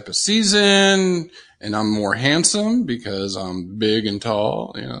right type of season. And I'm more handsome because I'm big and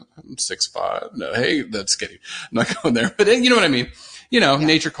tall. I'm 6'5". No, hey, that's kidding. I'm not going there. But you know what I mean?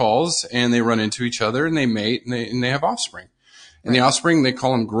 Nature calls and they run into each other and they mate and they have offspring. And the offspring, they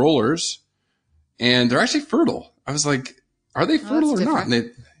call them growlers. And they're actually fertile. I was like, are they fertile or not?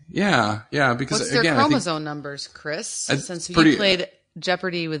 And because what's their chromosome numbers, Chris? Since you played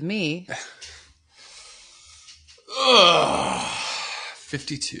Jeopardy with me.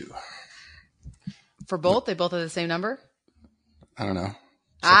 52. For both? They both have the same number? I don't know.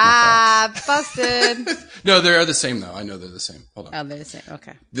 Busted. No, they are the same though. I know they're the same. Hold on. Oh, they're the same.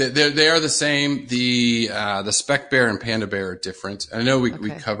 Okay. They are the same. The speck bear and panda bear are different. I know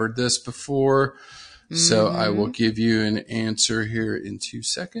we covered this before. So I will give you an answer here in 2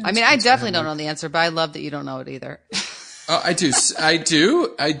 seconds. I definitely don't know the answer, but I love that you don't know it either. I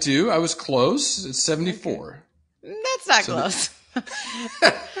do. I was close. It's 74. That's not close.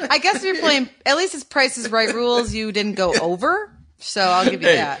 I guess if you're playing, at least it's Price is Right rules, you didn't go over. So I'll give you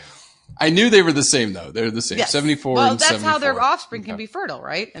that. I knew they were the same though. They're the same. Yes. 74 well, and that's 74. how their offspring can be fertile,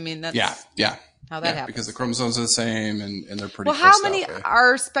 right? That's how that happens. Because the chromosomes are the same and they're pretty close. Well, how many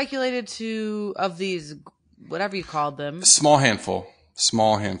are speculated of these, whatever you called them? Small handful.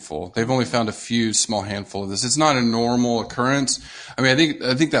 They've only found a few small handful of this. It's not a normal occurrence. I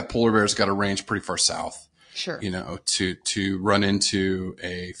think that polar bear's got a range pretty far south. Sure. you know, to run into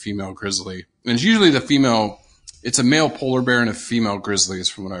a female grizzly. And it's usually it's a male polar bear and a female grizzly is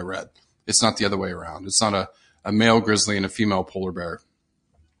from what I read. It's not the other way around. It's not a male grizzly and a female polar bear.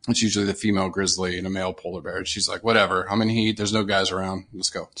 It's usually the female grizzly and a male polar bear. And she's like, whatever, I'm in heat. There's no guys around.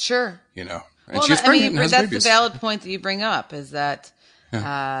 Let's go. Sure. You know, and she's pregnant and has that's babies. the valid point that you bring up is that,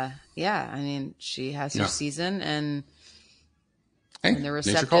 I mean, she has her season and they're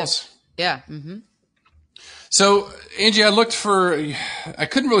receptive. Nature calls. Yeah. Mm-hmm. So, Angie, I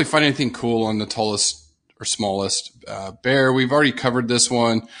couldn't really find anything cool on the tallest or smallest bear. We've already covered this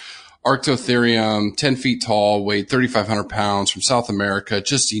one. Arctotherium, 10 feet tall, weighed 3,500 pounds from South America,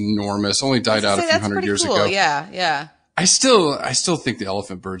 just enormous. Only died out a few hundred years ago. Yeah, yeah. I still think the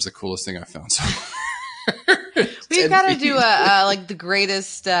elephant bird's the coolest thing I found. So we've got to do like the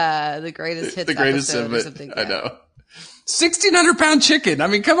greatest hits the greatest episode of or it. something. I know. 1,600-pound chicken. I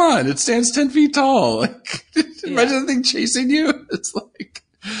mean, come on. It stands 10 feet tall. Like, imagine the thing chasing you. It's like,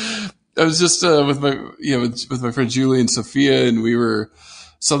 I was just, with my friend Julie and Sophia, and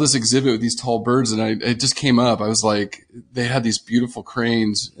saw this exhibit with these tall birds, and it just came up. I was like, they had these beautiful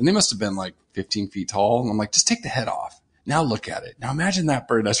cranes, and they must have been like 15 feet tall. And I'm like, just take the head off. Now look at it. Now imagine that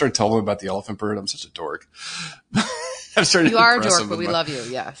bird. And I started telling them about the elephant bird. I'm such a dork. You are a dork, but we love you.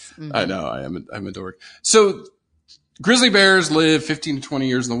 Yes. Mm-hmm. I know. I'm a dork. So grizzly bears live 15 to 20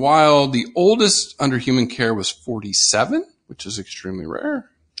 years in the wild. The oldest under human care was 47, which is extremely rare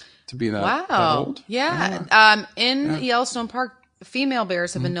to be that old. Yeah. In Yellowstone Park, female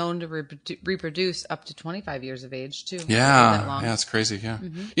bears have been known to reproduce up to 25 years of age too. Yeah. Yeah. It's crazy. Yeah.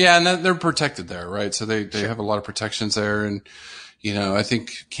 Mm-hmm. Yeah. And they're protected there, right? So they have a lot of protections there. And, you know, I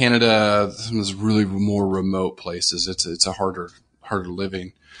think Canada, some of those really more remote places, it's a harder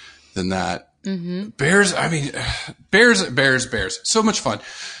living than that. Mm-hmm. Bears. I mean, bears. So much fun.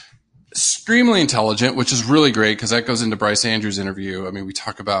 Extremely intelligent, which is really great because that goes into Bryce Andrews' interview. I mean, we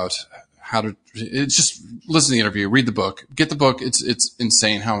talk about it's just listen to the interview, read the book, get the book. It's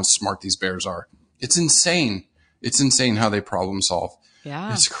insane how smart these bears are. It's insane. It's insane how they problem solve.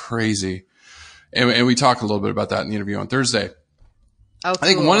 Yeah. It's crazy. And we talk a little bit about that in the interview on Thursday. Oh, cool. I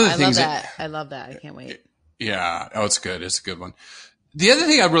think one of the things I love that. I can't wait. Yeah. Oh, it's good. It's a good one. The other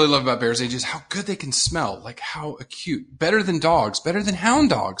thing I really love about bears, Age, is how good they can smell. Like how acute. Better than dogs. Better than hound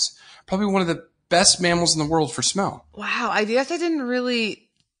dogs. Probably one of the best mammals in the world for smell. Wow. I guess I didn't really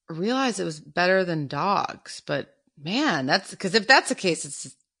realize it was better than dogs, but man, because if that's the case,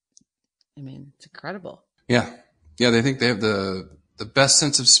 it's incredible. Yeah. Yeah. They think they have the best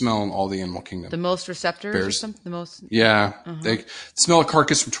sense of smell in all the animal kingdom. The most receptors bears, or something? The most. Yeah. They smell a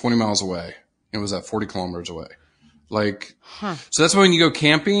carcass from 20 miles away. It was at 40 kilometers away. Like, so that's when you go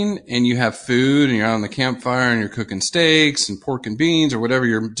camping and you have food and you're out on the campfire and you're cooking steaks and pork and beans or whatever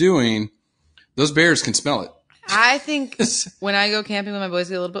you're doing. Those bears can smell it. I think when I go camping when my boys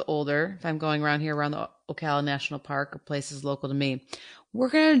get a little bit older, if I'm going around the Ocala National Park or places local to me, we're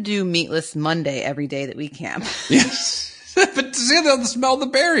going to do Meatless Monday every day that we camp. Yes. But see, they'll smell the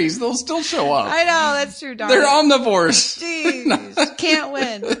berries. They'll still show up. I know. That's true, darn. They're omnivores. Jeez. Can't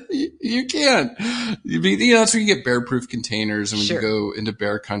win. You can't. That's where you get bear-proof containers. And when you go into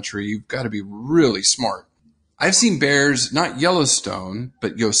bear country, you've got to be really smart. I've seen bears, not Yellowstone,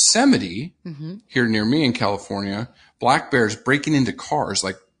 but Yosemite, here near me in California, black bears breaking into cars,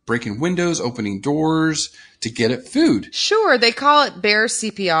 like breaking windows, opening doors to get at food. Sure. They call it bear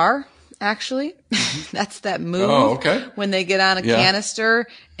CPR, actually. That's that move when they get on a canister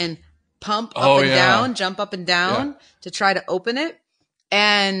and pump up and down, jump up and down to try to open it.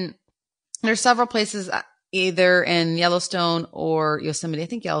 And there's several places, either in Yellowstone or Yosemite, I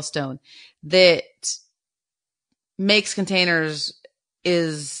think Yellowstone, that makes containers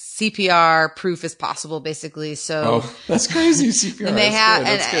is CPR proof as possible, basically. So that's crazy. CPR. And they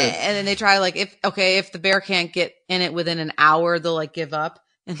and then they try if the bear can't get in it within an hour, they'll like give up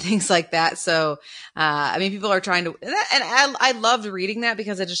and things like that. So, people are trying to, and I loved reading that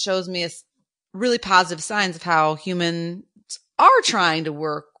because it just shows me really positive signs of how humans are trying to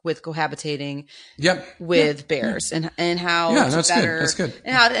work with cohabitating with bears and how that's better. That's good.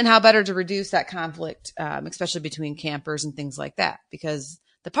 And how better to reduce that conflict, especially between campers and things like that, because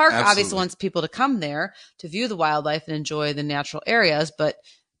the park obviously wants people to come there to view the wildlife and enjoy the natural areas, but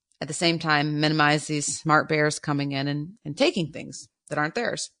at the same time minimize these smart bears coming in and taking things that aren't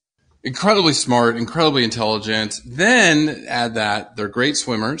theirs. Incredibly smart, incredibly intelligent. Then add that they're great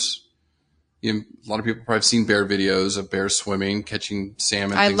swimmers. A lot of people probably have seen bear videos of bears swimming, catching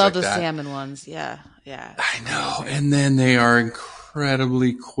salmon. I love the salmon ones. Yeah. Yeah. I know. And then they are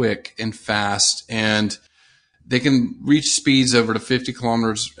incredibly quick and fast, and they can reach speeds over to 50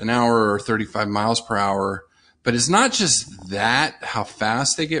 kilometers an hour or 35 miles per hour But it's not just that, how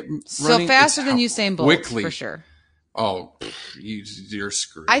fast they get running. So faster than Usain Bolt, quickly. For sure. Oh, you're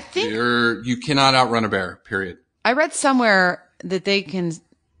screwed. I think you cannot outrun a bear, period. I read somewhere that they can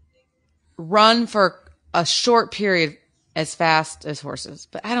run for a short period as fast as horses,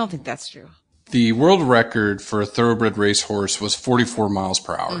 but I don't think that's true. The world record for a thoroughbred racehorse was 44 miles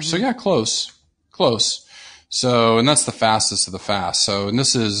per hour. Mm-hmm. So yeah, close. So, and that's the fastest of the fast. So, and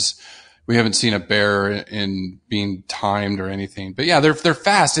we haven't seen a bear in being timed or anything, but yeah, they're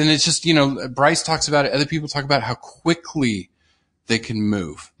fast. And it's just, Bryce talks about it. Other people talk about how quickly they can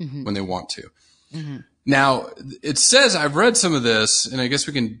move when they want to. Mm-hmm. Now, it says, I've read some of this, and I guess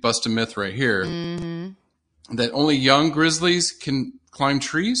we can bust a myth right here, that only young grizzlies can climb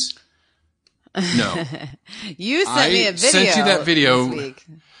trees. No. You sent me a video. I sent you that video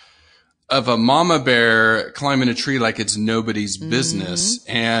of a mama bear climbing a tree like it's nobody's business.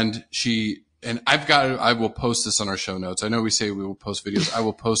 And I will post this on our show notes. I know we say we will post videos. I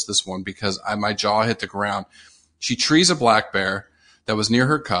will post this one because my jaw hit the ground. She trees a black bear that was near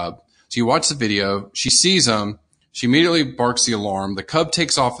her cub. So you watch the video, she sees him, she immediately barks the alarm. The cub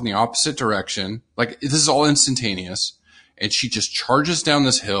takes off in the opposite direction. Like, this is all instantaneous. And she just charges down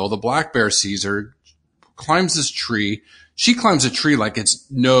this hill. The black bear sees her, climbs this tree. She climbs a tree like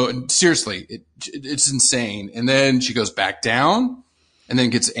seriously, it's insane. And then she goes back down and then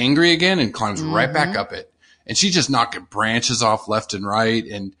gets angry again and climbs right back up it. And she just knocking branches off left and right.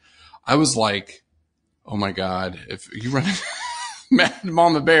 And I was like, oh my God, if you run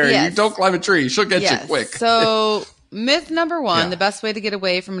Mama bear, you don't climb a tree. She'll get you quick. So myth number 1, the best way to get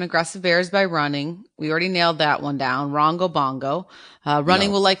away from an aggressive bear is by running. We already nailed that one down. Rongo bongo.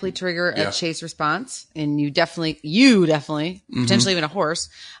 Running will likely trigger a chase response. And you definitely, potentially even a horse,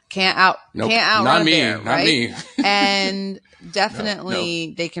 can't outrun a bear, right? Not me. And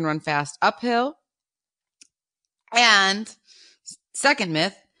definitely they can run fast uphill. And second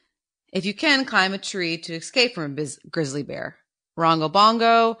myth, if you can climb a tree to escape from a grizzly bear. Rongo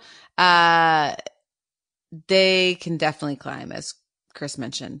bongo, they can definitely climb, as Chris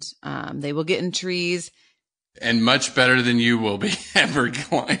mentioned. They will get in trees. And much better than you will be ever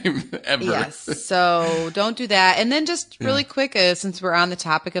climb, ever. Yes, so don't do that. And then just really quick, since we're on the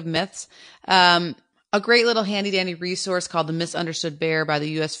topic of myths, a great little handy-dandy resource called The Misunderstood Bear by the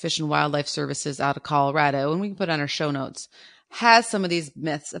U.S. Fish and Wildlife Services out of Colorado, and we can put on our show notes, has some of these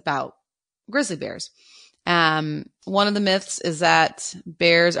myths about grizzly bears. One of the myths is that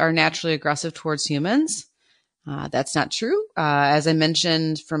bears are naturally aggressive towards humans. That's not true. As I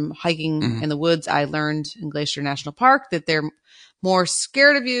mentioned from hiking in the woods, I learned in Glacier National Park that they're more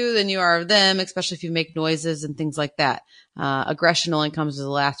scared of you than you are of them, especially if you make noises and things like that. Aggression only comes as a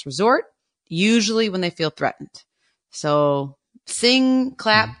last resort, usually when they feel threatened. So sing,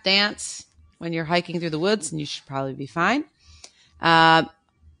 clap, dance when you're hiking through the woods, and you should probably be fine.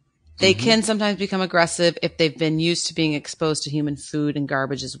 They can sometimes become aggressive if they've been used to being exposed to human food and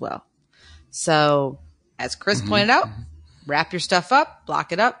garbage as well. So, as Chris pointed out, wrap your stuff up,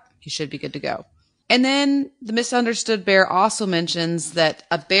 block it up. You should be good to go. And then the Misunderstood Bear also mentions that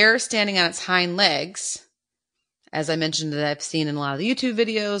a bear standing on its hind legs, as I mentioned that I've seen in a lot of the YouTube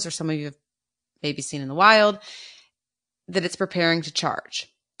videos, or some of you have maybe seen in the wild, that it's preparing to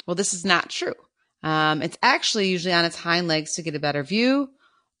charge. Well, this is not true. It's actually usually on its hind legs to get a better view,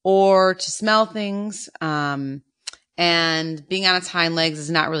 or to smell things. And being on its hind legs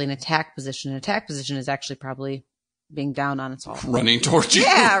is not really an attack position. An attack position is actually probably being down on its all. Running towards you.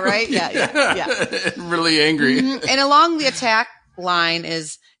 Yeah, right? Yeah. Really angry. And along the attack line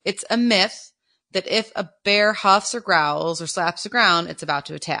it's a myth that if a bear huffs or growls or slaps the ground, it's about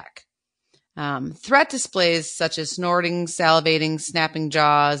to attack. Threat displays such as snorting, salivating, snapping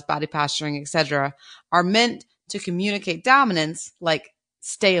jaws, body posturing, etc. are meant to communicate dominance, like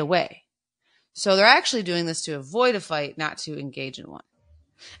stay away. So they're actually doing this to avoid a fight, not to engage in one.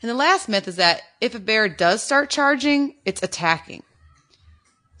 And the last myth is that if a bear does start charging, it's attacking.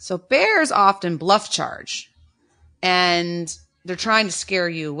 So bears often bluff charge, and they're trying to scare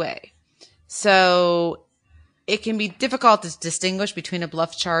you away. So it can be difficult to distinguish between a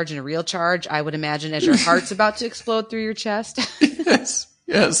bluff charge and a real charge, I would imagine, as your heart's about to explode through your chest.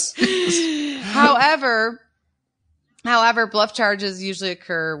 Yes. However, bluff charges usually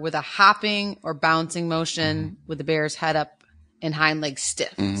occur with a hopping or bouncing motion with the bear's head up and hind legs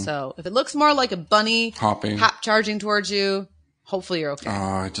stiff. So if it looks more like a bunny hop charging towards you, hopefully you're okay.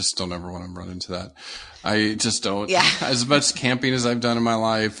 I just don't ever want to run into that. I just don't. Yeah. As much camping as I've done in my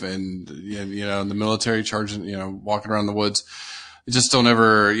life, and in the military charging, walking around the woods, I just don't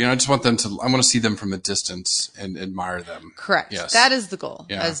ever, I just want them to, I want to see them from a distance and admire them. Correct. Yes. That is the goal.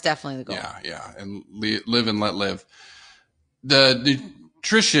 Yeah. That is definitely the goal. Yeah. And live and let live. The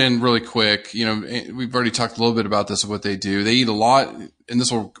nutrition, really quick, we've already talked a little bit about this, of what they do. They eat a lot, and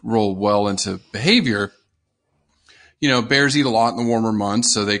this will roll well into behavior. Bears eat a lot in the warmer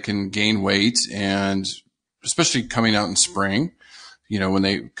months so they can gain weight, and especially coming out in spring, when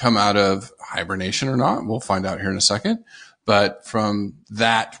they come out of hibernation or not, we'll find out here in a second. But from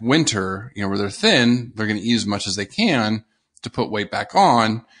that winter, where they're thin, they're going to eat as much as they can to put weight back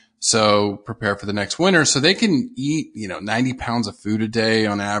on. So prepare for the next winter. So they can eat, 90 pounds of food a day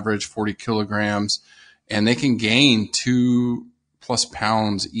on average, 40 kilograms, and they can gain 2+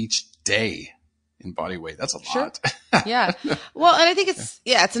 pounds each day in body weight. That's a lot. Yeah. Well, and I think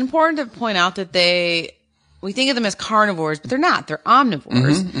it's important to point out that we think of them as carnivores, but they're not. They're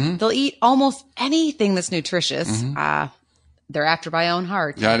omnivores. They'll eat almost anything that's nutritious. They're after my own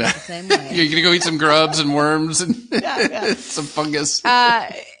heart. Yeah, I know. The same way. You're going to go eat some grubs and worms and some fungus.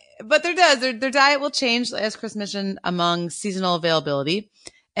 But their diet will change, as Chris mentioned, among seasonal availability.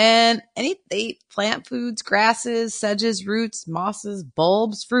 And they eat plant foods, grasses, sedges, roots, mosses,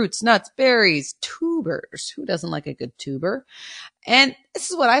 bulbs, fruits, nuts, berries, tubers. Who doesn't like a good tuber? And this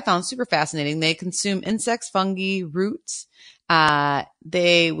is what I found super fascinating. They consume insects, fungi, roots.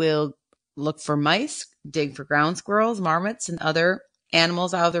 They will look for mice, dig for ground squirrels, marmots, and other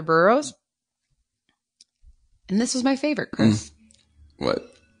animals out of their burrows. And this was my favorite, Chris. What?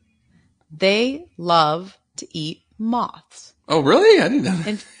 They love to eat moths. Oh, really? I didn't know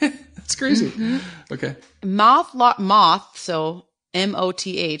that. That's crazy. Okay. Moth, so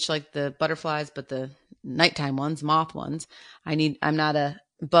M-O-T-H, like the butterflies, but the nighttime ones, moth ones. I'm not a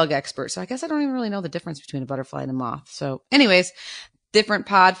bug expert, so I guess I don't even really know the difference between a butterfly and a moth. So anyways, different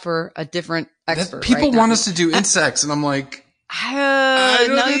pod for a different expert. People want us to do insects, and I'm like, no,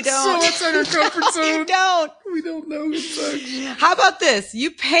 you don't. So it's our comfort zone. You don't. We don't know insects. How about this?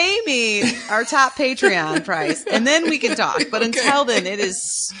 You pay me our top Patreon price, and then we can talk. But until then,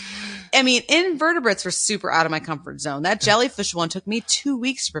 invertebrates were super out of my comfort zone. That jellyfish one took me 2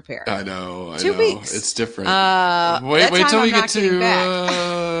 weeks to prepare. I know. 2 weeks. It's different. Wait till we get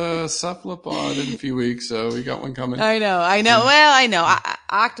to cephalopod in a few weeks. So we got one coming. I know. Well, I know.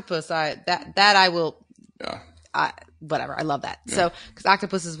 Octopus. I will. Yeah. Whatever. I love that. Yeah. So, because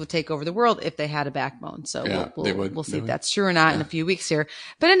octopuses would take over the world if they had a backbone. So we'll see if that's true or not in a few weeks here.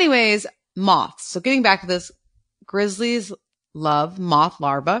 But anyways, moths. So getting back to this, grizzlies love moth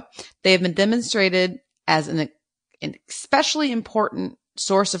larvae. They have been demonstrated as an especially important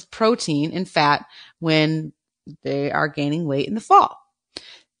source of protein and fat when they are gaining weight in the fall.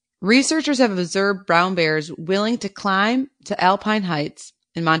 Researchers have observed brown bears willing to climb to alpine heights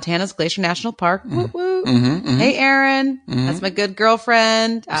in Montana's Glacier National Park. Woo woo. Hey, Erin. That's my good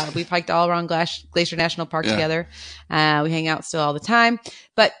girlfriend. We've hiked all around Glacier National Park together. We hang out still all the time.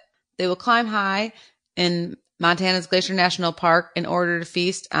 But they will climb high in Montana's Glacier National Park in order to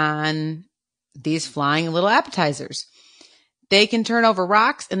feast on these flying little appetizers. They can turn over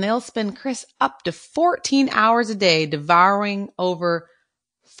rocks, and they'll spend, Chris, up to 14 hours a day devouring over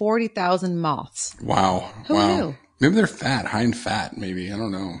 40,000 moths. Wow. Who knew? Maybe they're fat, high in fat, maybe. I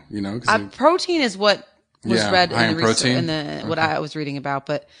don't know. Protein is what was read in the research, in what I was reading about,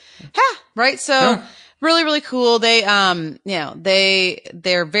 but right. So really, really cool. They,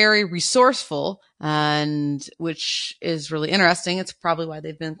 they're very resourceful, and which is really interesting. It's probably why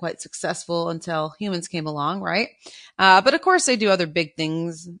they've been quite successful until humans came along. Right. But of course they do other big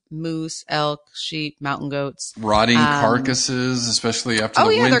things: moose, elk, sheep, mountain goats, rotting carcasses, especially after the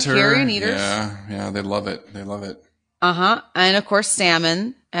winter. They're carrion eaters. Yeah. They love it. And of course,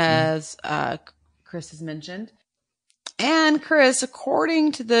 salmon, as Chris has mentioned. And Chris,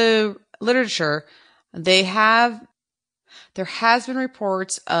 according to the literature, there has been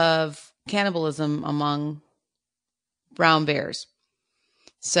reports of cannibalism among brown bears.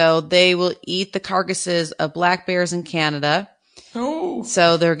 So they will eat the carcasses of black bears in Canada. Oh.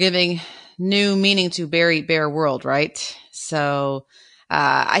 So they're giving new meaning to bear eat bear world, right? So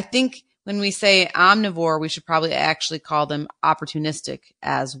I think when we say omnivore, we should probably actually call them opportunistic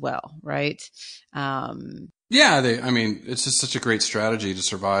as well, right? It's just such a great strategy to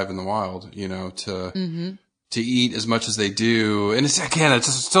survive in the wild, to eat as much as they do. And it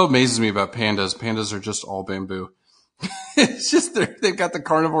still amazes me about pandas. Pandas are just all bamboo. It's just, they've got the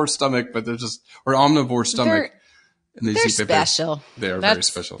carnivore stomach, but or omnivore stomach. They're special. They are That's very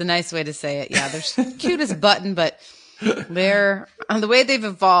special. The nice way to say it. Yeah. They're cute as button, but the way they've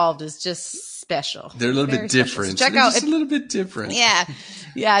evolved is just special. They're a little bit different. So check out a little bit different. Yeah.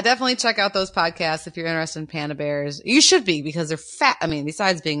 Yeah, definitely check out those podcasts if you're interested in panda bears. You should be, because they're fat. I mean,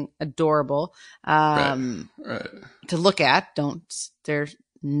 besides being adorable, Right. to look at,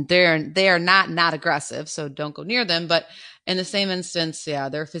 they are not aggressive, so don't go near them. But in the same instance, yeah,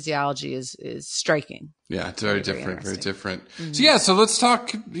 their physiology is striking. Yeah, it's very different. Mm-hmm. So yeah, so let's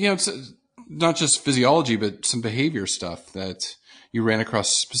talk, it's not just physiology, but some behavior stuff that you ran across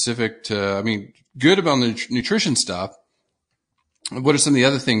specific to, good about the nutrition stuff. What are some of the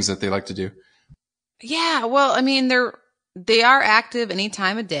other things that they like to do? Yeah, well, they are active any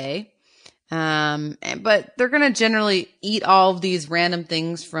time of day. But they're going to generally eat all of these random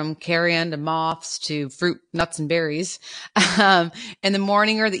things from carrion to moths to fruit, nuts, and berries, in the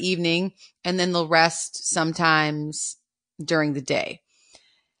morning or the evening. And then they'll rest sometimes during the day.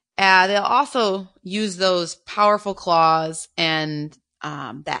 They'll also use those powerful claws, and,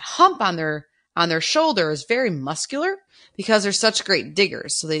 that hump on their shoulder is very muscular because they're such great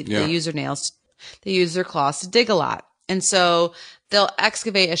diggers. So they use their nails, they use their claws to dig a lot. And so they'll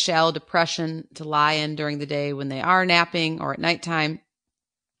excavate a shallow depression to lie in during the day when they are napping or at nighttime.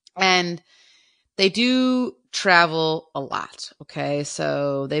 And they do travel a lot. Okay.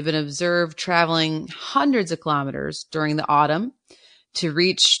 So they've been observed traveling hundreds of kilometers during the autumn to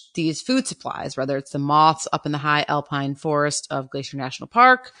reach these food supplies, whether it's the moths up in the high alpine forest of Glacier National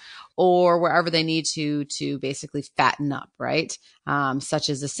Park or wherever they need to basically fatten up, right? Such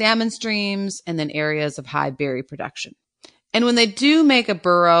as the salmon streams and then areas of high berry production. And when they do make a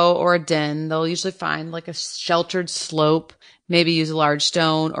burrow or a den, they'll usually find like a sheltered slope, maybe use a large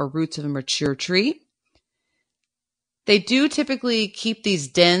stone or roots of a mature tree. They do typically keep these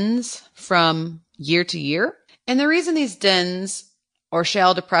dens from year to year. And the reason these dens or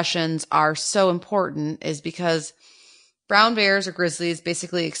shale depressions are so important is because brown bears or grizzlies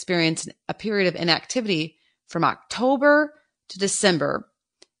basically experience a period of inactivity from October to December,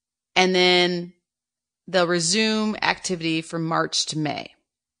 and then they'll resume activity from March to May,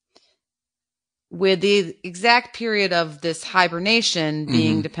 with the exact period of this hibernation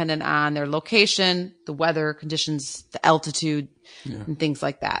being dependent on their location, the weather conditions, the altitude, and things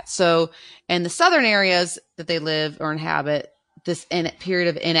like that. So in the southern areas that they live or inhabit, this period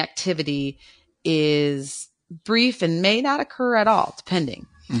of inactivity is brief and may not occur at all, depending.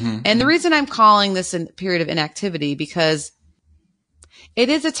 And the reason I'm calling this a period of inactivity, because it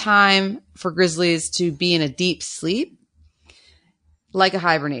is a time for grizzlies to be in a deep sleep, like a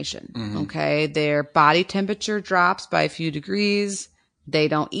hibernation. Okay. Their body temperature drops by a few degrees. They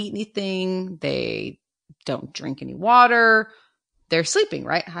don't eat anything. They don't drink any water. They're sleeping,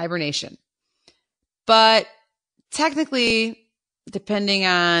 right? Hibernation. But technically, depending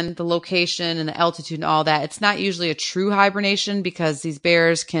on the location and the altitude and all that, it's not usually a true hibernation because these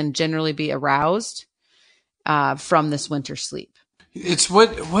bears can generally be aroused from this winter sleep. It's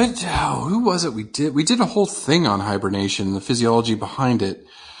who was it we did a whole thing on hibernation, the physiology behind it.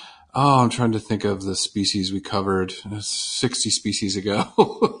 Oh, I'm trying to think of the species we covered 60 species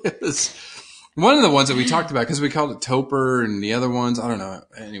ago. It was one of the ones that we talked about because we called it Toper and the other ones. I don't know.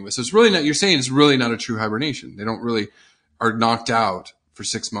 Anyway, so it's really not, you're saying it's really not a true hibernation. They don't really are knocked out for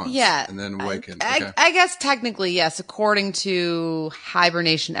 6 months. Yeah. And then awaken. I guess technically, yes, according to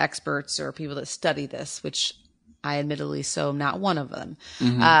hibernation experts or people that study this, which I admittedly so am not one of them.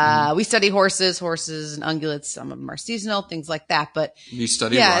 We study horses and ungulates. Some of them are seasonal, things like that. But you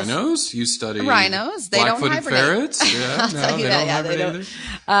study rhinos? You study rhinos? They don't hibernate. Ferrets? Yeah, no, they don't hibernate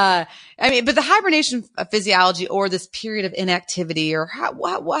either. But the hibernation physiology or this period of inactivity or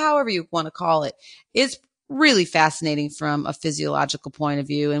however you want to call it is really fascinating from a physiological point of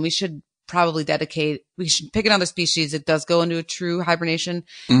view. And we should probably pick another species that does go into a true hibernation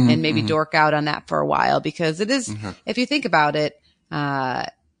and maybe dork out on that for a while, because it is, if you think about it,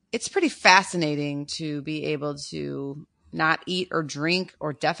 it's pretty fascinating to be able to not eat or drink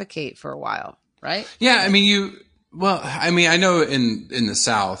or defecate for a while, right? Yeah. I know in the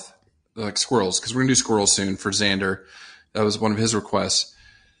South, like squirrels, because we're going to do squirrels soon for Xander. That was one of his requests.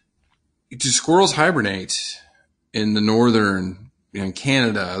 Do squirrels hibernate in the northern, in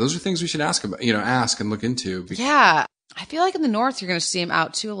Canada? Those are things we should ask about, ask and look into. Yeah. I feel like in the north, you're going to see them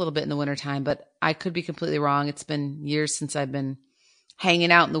out too a little bit in the wintertime, but I could be completely wrong. It's been years since I've been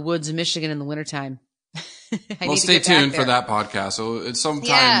hanging out in the woods of Michigan in the wintertime. Well, stay tuned for that podcast. So it's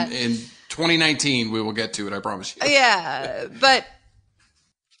sometime in 2019, we will get to it. I promise you. Yeah. But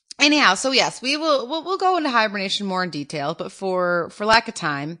anyhow, so yes, we'll go into hibernation more in detail, but for lack of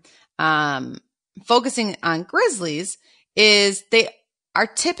time, focusing on grizzlies is they are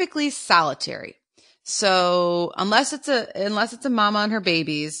typically solitary. So unless it's a mama and her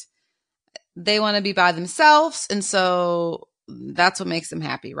babies, they want to be by themselves. And so that's what makes them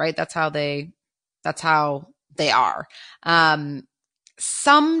happy, right? That's how they are.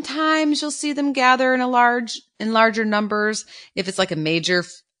 Sometimes you'll see them gather in larger numbers. If it's like a major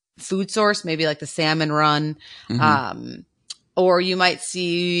food source, maybe like the salmon run. Or you might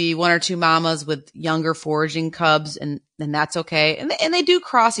see one or two mamas with younger foraging cubs, and that's okay. And they do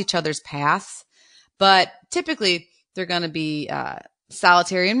cross each other's paths, but typically they're going to be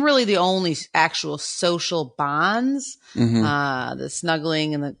solitary, and really the only actual social bonds, the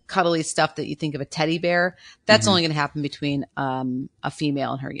snuggling and the cuddly stuff that you think of a teddy bear, that's only going to happen between a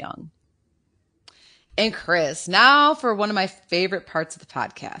female and her young. And Chris, now for one of my favorite parts of the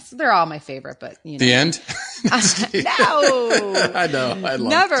podcast. They're all my favorite, but you know. The end? No. I know. I love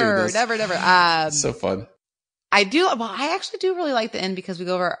never. So fun. I actually do really like the end because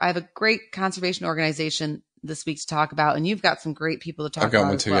I have a great conservation organization this week to talk about, and you've got some great people to talk about. I've got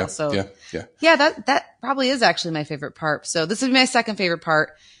one too, well. Yeah. That probably is actually my favorite part. So this is my second favorite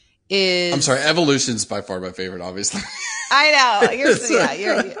part. I'm sorry, evolution's by far my favorite, obviously. I know.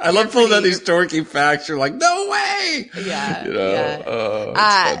 I love pulling out these dorky facts. You're like, no way. Yeah. You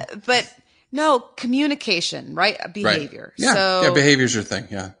know, but no, communication, right? Behavior. Right. Yeah. Behavior's your thing.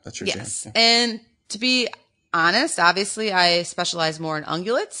 Yeah. That's your jam. Yeah. And to be honest, obviously I specialize more in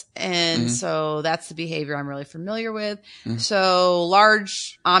ungulates. And so that's the behavior I'm really familiar with. So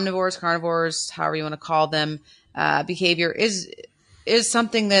large omnivores, carnivores, however you want to call them, behavior is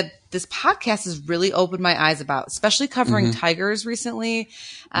something that this podcast has really opened my eyes about, especially covering tigers recently.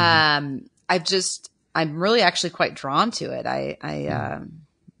 I'm really actually quite drawn to it.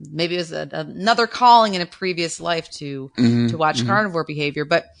 Maybe it was another calling in a previous life to watch carnivore behavior,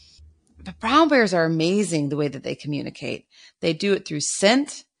 but brown bears are amazing the way that they communicate. They do it through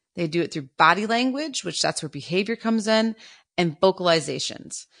scent. They do it through body language, which that's where behavior comes in, and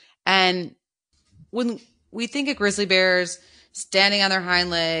vocalizations. And when we think of grizzly bears standing on their hind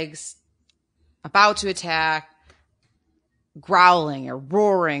legs, about to attack, growling or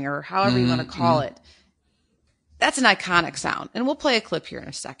roaring or however you want to call it, that's an iconic sound. And we'll play a clip here in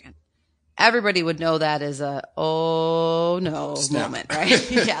a second. Everybody would know that as a, oh no moment,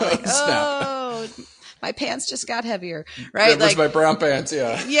 right? Yeah, like, oh, my pants just got heavier, right? That was my brown pants,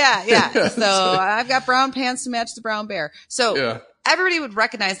 yeah. Yeah. So I've got brown pants to match the brown bear. So everybody would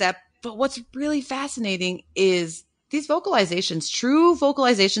recognize that. But what's really fascinating is these vocalizations, true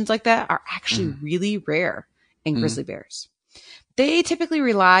vocalizations like that, are actually really rare in grizzly bears. They typically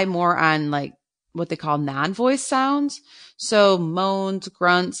rely more on like what they call non-voice sounds. So moans,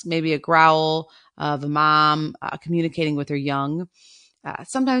 grunts, maybe a growl of a mom communicating with her young,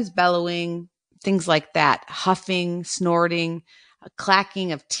 sometimes bellowing, things like that, huffing, snorting, a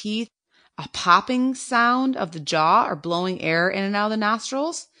clacking of teeth, a popping sound of the jaw or blowing air in and out of the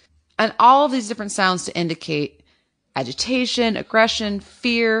nostrils. And all of these different sounds to indicate agitation, aggression,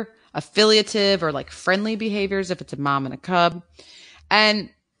 fear, affiliative or like friendly behaviors if it's a mom and a cub.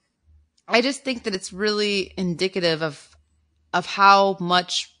 And I just think that it's really indicative of how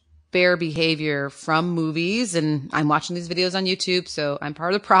much bear behavior from movies, and I'm watching these videos on YouTube, so I'm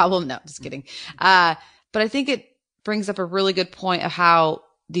part of the problem. No, just kidding. But I think it brings up a really good point of how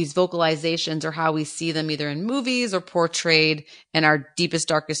these vocalizations or how we see them either in movies or portrayed in our deepest,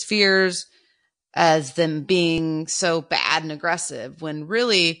 darkest fears as them being so bad and aggressive, when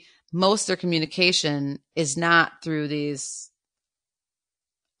really most of their communication is not through these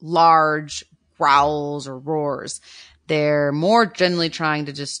large growls or roars. They're more generally trying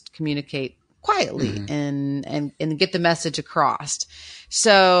to just communicate quietly and get the message across.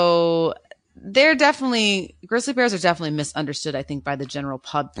 So grizzly bears are definitely misunderstood, I think, by the general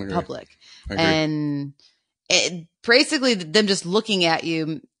public. And basically them just looking at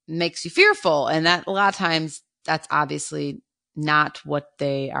you makes you fearful. And that a lot of times that's obviously not what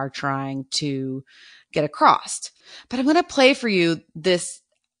they are trying to get across. But I'm going to play for you this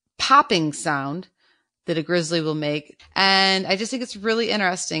popping sound that a grizzly will make. And I just think it's really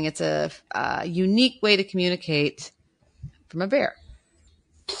interesting. It's a unique way to communicate from a bear.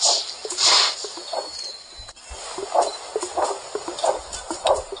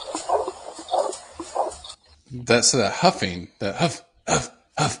 That's that huffing, that huff, huff,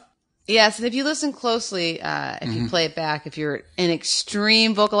 huff. Yes, and if you listen closely, if you play it back, if you're an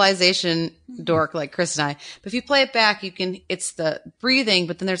extreme vocalization dork like Chris and I, but if you play it back, it's the breathing,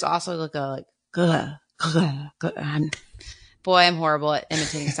 but then there's also like boy, I'm horrible at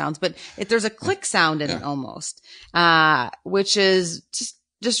imitating sounds, but there's a click sound in it almost, which is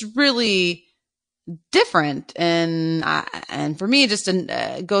just really different. And for me, just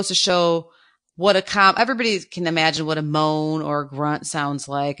goes to show what everybody can imagine what a moan or a grunt sounds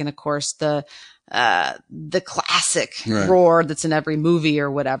like. And of course the the classic roar that's in every movie or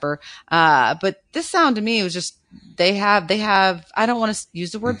whatever. But this sound to me was just, they have, I don't want to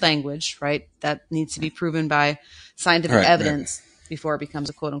use the word language, right? That needs to be proven by scientific evidence before it becomes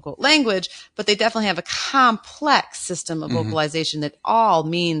a quote unquote language, but they definitely have a complex system of vocalization that all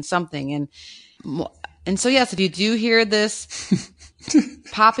means something. And so, yes, if you do hear this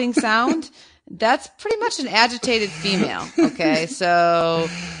popping sound, that's pretty much an agitated female. Okay. So.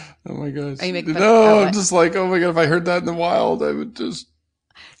 Oh my gosh. I'm just like, oh my God, if I heard that in the wild, I would just.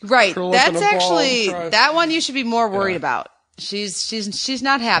 Right. That's actually, that one you should be more worried about. She's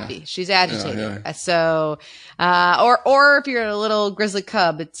not happy. Yeah. She's agitated. Yeah. So, or if you're a little grizzly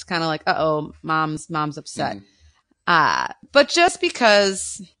cub, it's kind of like, mom's upset. But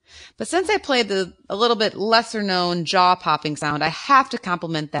since I played a little bit lesser known jaw popping sound, I have to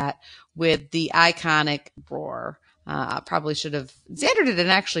compliment that with the iconic roar. Probably should have, Xander did an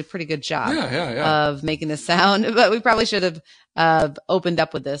actually pretty good job of making this sound, but we probably should have opened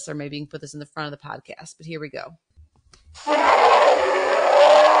up with this, or maybe you can put this in the front of the podcast, but here we go.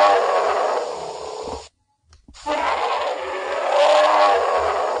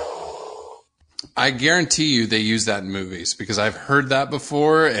 I guarantee you they use that in movies because I've heard that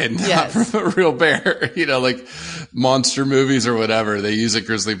before, and not from a real bear, like monster movies or whatever. They use a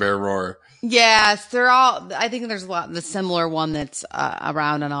grizzly bear roar. Yes, they're all, I think there's the similar one that's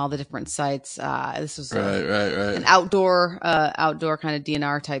around on all the different sites. This was an outdoor kind of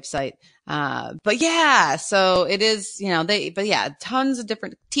DNR type site. But yeah, so it is, tons of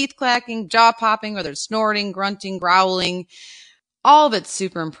different teeth clacking, jaw popping, whether it's snorting, grunting, growling, all of it's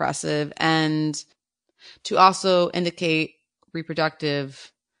super impressive. And to also indicate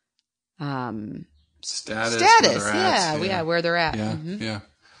reproductive, status. Where they're at. Yeah.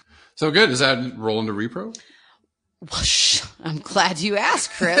 So good. Does that roll into repro? I'm glad you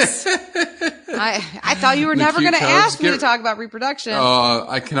asked, Chris. I thought you were never going to ask me to talk about reproduction.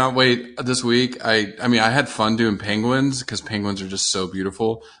 I cannot wait this week. I had fun doing penguins because penguins are just so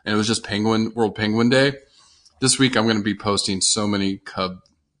beautiful. And it was just World Penguin Day. This week, I'm going to be posting so many cub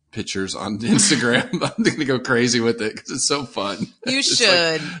pictures on Instagram. I'm going to go crazy with it because it's so fun. You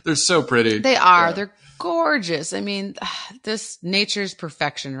should. They're so pretty. They are. Yeah. They're gorgeous. I mean, this nature's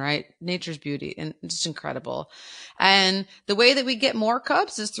perfection, right? Nature's beauty, and just incredible. And the way that we get more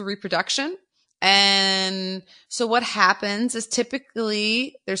cubs is through reproduction. And so what happens is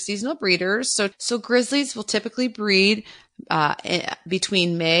typically they're seasonal breeders. So grizzlies will typically breed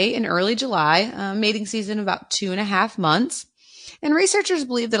between May and early July, mating season about 2.5 months. And researchers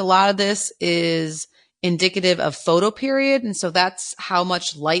believe that a lot of this is indicative of photoperiod. And so that's how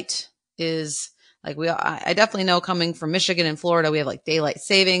much light is like I definitely know coming from Michigan and Florida, we have like daylight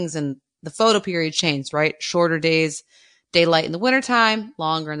savings and the photoperiod changes, right? Shorter days, daylight in the wintertime,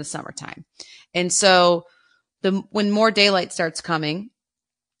 longer in the summertime. And so when more daylight starts coming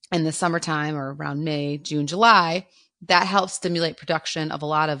in the summertime or around May, June, July, that helps stimulate production of a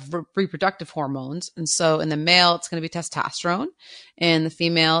lot of reproductive hormones. And so in the male, it's going to be testosterone. In the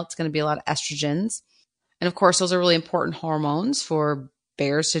female, it's going to be a lot of estrogens. And of course, those are really important hormones for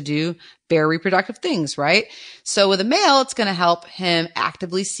bears to do bear reproductive things, right? So with a male, it's going to help him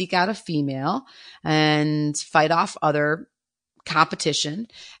actively seek out a female and fight off other competition.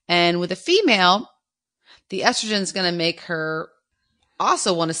 And with a female, the estrogen is going to make her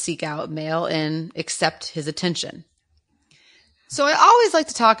also want to seek out a male and accept his attention. So I always like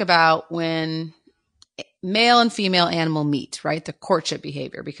to talk about when male and female animal meet, right? The courtship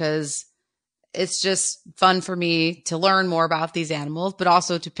behavior, because it's just fun for me to learn more about these animals, but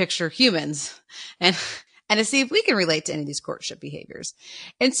also to picture humans and to see if we can relate to any of these courtship behaviors.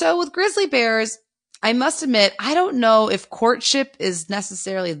 And so with grizzly bears, I must admit, I don't know if courtship is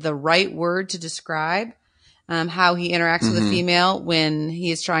necessarily the right word to describe how he interacts with a female when he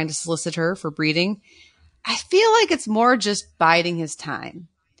is trying to solicit her for breeding. I feel like it's more just biding his time.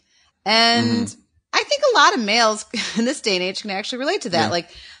 And I think a lot of males in this day and age can actually relate to that. Yeah. Like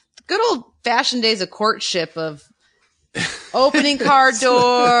the good old fashioned days of courtship of opening car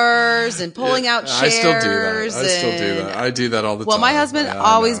doors and pulling out chairs. I still do that. I do that all the time. Well, my husband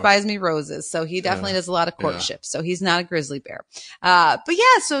always buys me roses. So he definitely does a lot of courtship. So he's not a grizzly bear. But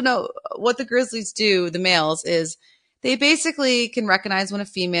yeah, so no, what the grizzlies do, the males, is they basically can recognize when a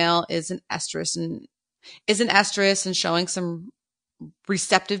female is an estrus and showing some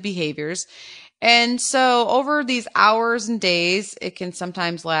receptive behaviors. And so over these hours and days, it can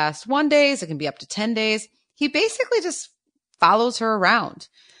sometimes last 1 day. It can be up to 10 days. He basically just follows her around.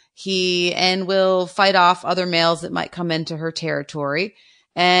 And will fight off other males that might come into her territory.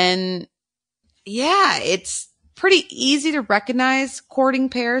 And yeah, it's pretty easy to recognize courting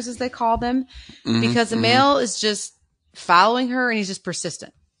pairs, as they call them, because the male is just following her and he's just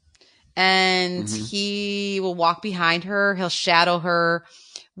persistent. And he will walk behind her. He'll shadow her.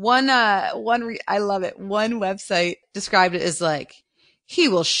 I love it. One website described it as like, he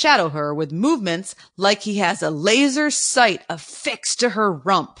will shadow her with movements like he has a laser sight affixed to her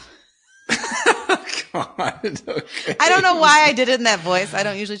rump. God, okay. I don't know why I did it in that voice. I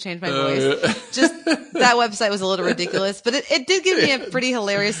don't usually change my voice. Just that website was a little ridiculous, but it did give me a pretty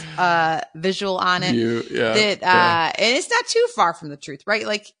hilarious visual on it. And it's not too far from the truth, right?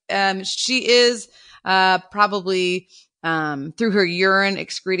 Like she is probably through her urine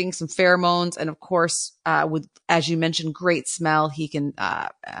excreting some pheromones, and of course with, as you mentioned, great smell. He can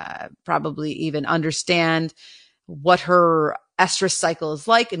probably even understand what her estrus cycle is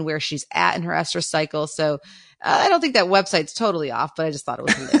like and where she's at in her estrus cycle. So I don't think that website's totally off, but I just thought it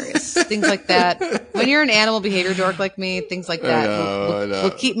was hilarious. Things like that. When you're an animal behavior dork like me, things like that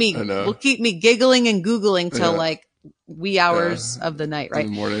will keep me giggling and Googling till like wee hours of the night, right?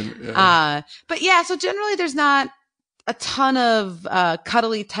 In the morning. But yeah, so generally there's not a ton of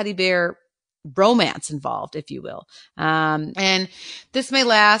cuddly teddy bear romance involved, if you will. And this may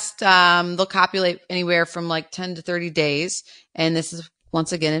last, they'll copulate anywhere from like 10 to 30 days. And this is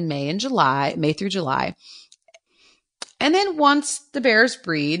once again in May through July. And then once the bears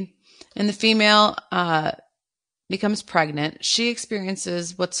breed and the female, becomes pregnant, she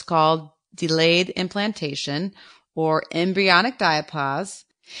experiences what's called delayed implantation or embryonic diapause.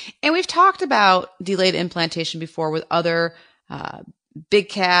 And we've talked about delayed implantation before with other, big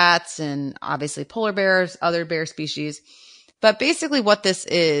cats and obviously polar bears, other bear species. But basically what this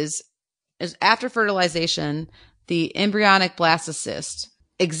is after fertilization, the embryonic blastocysts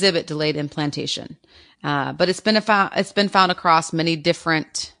exhibit delayed implantation. But it's been found across many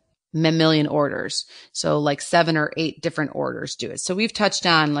different mammalian orders. So like 7 or 8 different orders do it. So we've touched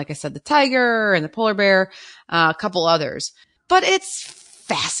on, like I said, the tiger and the polar bear, a couple others, but it's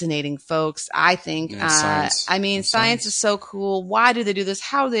fascinating, folks. I think, science. Science is so cool. Why do they do this?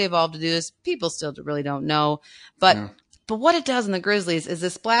 How do they evolve to do this? People still really don't know. But what it does in the grizzlies is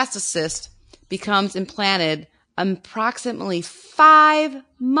this blastocyst becomes implanted approximately 5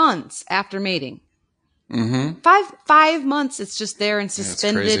 months after mating. 5 months. It's just there in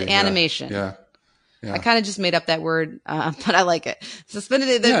suspended animation. Yeah. I kind of just made up that word, but I like it.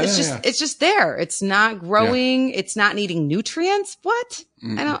 Suspended. It's just there. It's not growing. Yeah. It's not needing nutrients. What?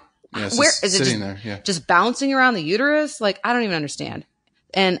 I don't. Where is it? Just, just bouncing around the uterus? Like I don't even understand.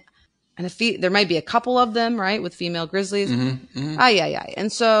 And there might be a couple of them, right, with female grizzlies.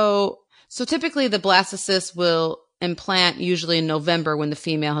 And so typically the blastocyst will implant usually in November when the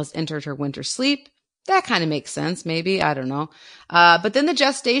female has entered her winter sleep. That kind of makes sense, maybe. I don't know. But then the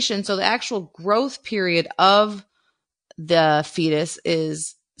gestation, so the actual growth period of the fetus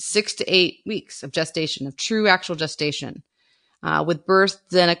is 6 to 8 weeks of gestation, of true actual gestation, with birth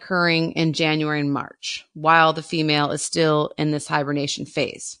then occurring in January and March, while the female is still in this hibernation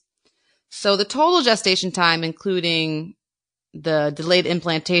phase. So the total gestation time, including the delayed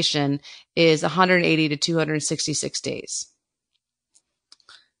implantation, is 180 to 266 days.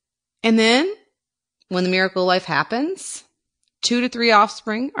 And then when the miracle of life happens, 2 to 3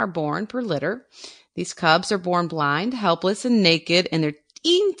 offspring are born per litter. These cubs are born blind, helpless, and naked, and they're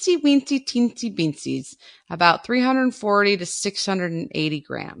teensy-weensy, teensy-beensies, about 340 to 680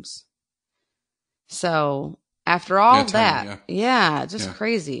 grams. So after all that,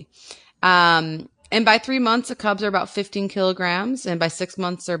 crazy. And by 3 months, the cubs are about 15 kilograms, and by 6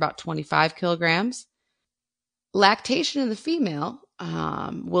 months, they're about 25 kilograms. Lactation in the female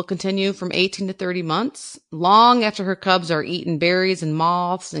will continue from 18 to 30 months, long after her cubs are eating berries and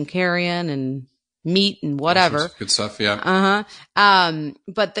moths and carrion and meat and whatever. Good stuff, yeah.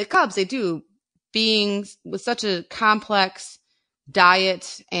 But the cubs, they do, being with such a complex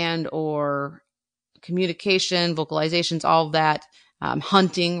diet and or communication, vocalizations, all of that,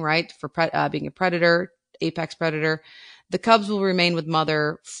 hunting, right, for being a predator, apex predator, the cubs will remain with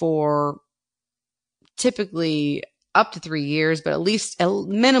mother for typically up to 3 years, but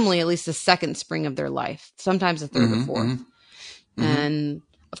minimally at least the second spring of their life, sometimes the third or fourth. And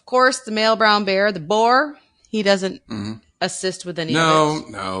of course, the male brown bear, the boar, he doesn't assist with any of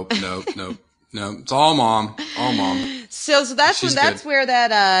it. No. It's all mom. So that's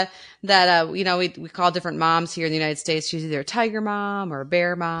where we call different moms here in the United States. She's either a tiger mom or a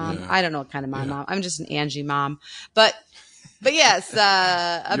bear mom. Yeah. I don't know what kind of mom. I'm just an Angie mom, but yes,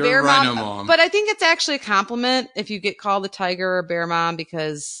 a You're bear a rhino mom. But I think it's actually a compliment if you get called a tiger or a bear mom,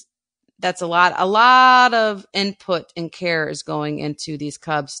 because that's a lot of input and care is going into these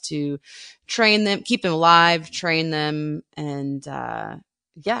cubs to train them, keep them alive, train them. And,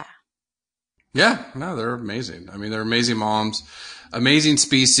 yeah. Yeah, no, they're amazing. I mean, they're amazing moms, amazing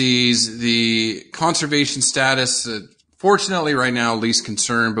species. The conservation status, fortunately right now, least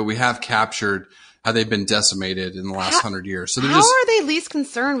concern, but we have captured how they've been decimated in the last 100 years. So they're are they least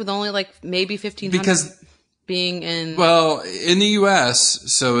concerned with only like maybe 1,500 because being in? Well, in the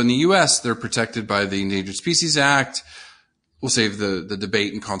U.S., they're protected by the Endangered Species Act. We'll save the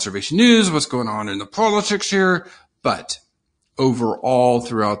debate in conservation news, what's going on in the politics here, but overall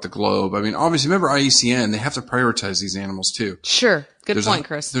throughout the globe, I mean, obviously, remember IUCN, they have to prioritize these animals too. Sure. Good point,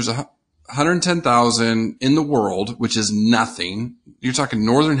 Chris. There's 110,000 in the world, which is nothing. You're talking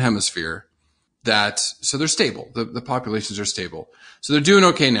Northern Hemisphere. So they're stable. The populations are stable. So they're doing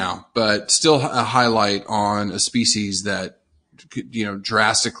okay now, but still a highlight on a species that,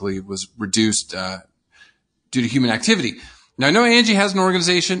 drastically was reduced, due to human activity. Now, I know Angie has an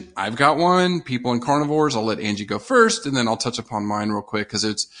organization. I've got one, People and Carnivores. I'll let Angie go first, and then I'll touch upon mine real quick because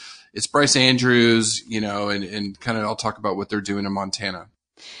it's Bryce Andrews, and kind of I'll talk about what they're doing in Montana.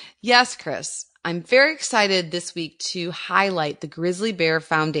 Yes, Chris. I'm very excited this week to highlight the Grizzly Bear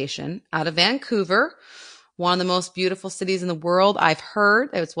Foundation out of Vancouver, one of the most beautiful cities in the world. I've heard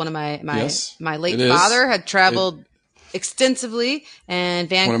it was one of my late father had traveled extensively, and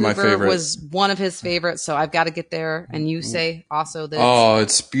Vancouver was one of his favorites. So I've got to get there. And you say also that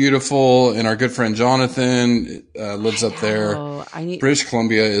it's beautiful, and our good friend Jonathan lives up there. British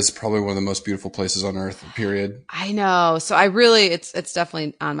Columbia is probably one of the most beautiful places on earth. Period. I know. So it's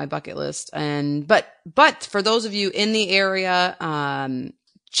definitely on my bucket list. And but for those of you in the area,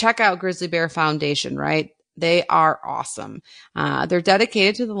 check out Grizzly Bear Foundation. Right. They are awesome. They're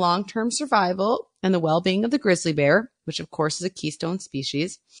dedicated to the long-term survival and the well-being of the grizzly bear, which of course is a keystone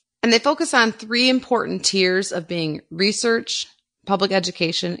species. And they focus on 3 important tiers of being research, public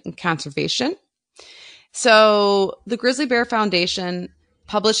education, and conservation. So the Grizzly Bear Foundation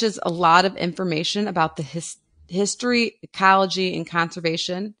publishes a lot of information about the history, ecology, and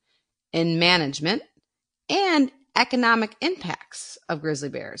conservation and management and economic impacts of grizzly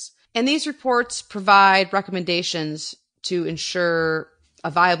bears. And these reports provide recommendations to ensure a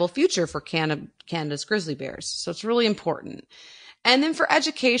viable future for Canada's grizzly bears. So it's really important. And then for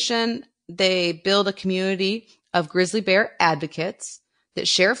education, they build a community of grizzly bear advocates that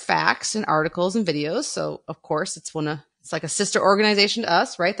share facts and articles and videos. So of course, it's like a sister organization to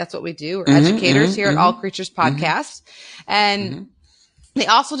us, right? That's what we do. We're educators here at All Creatures Podcast. And they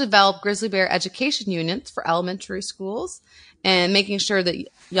also develop grizzly bear education units for elementary schools and making sure that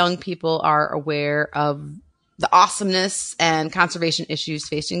young people are aware of the awesomeness and conservation issues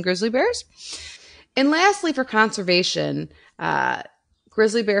facing grizzly bears. And lastly, for conservation,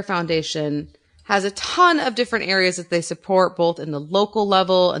 Grizzly Bear Foundation has a ton of different areas that they support, both in the local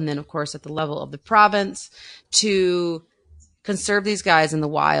level and then, of course, at the level of the province, to conserve these guys in the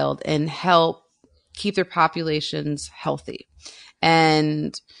wild and help keep their populations healthy.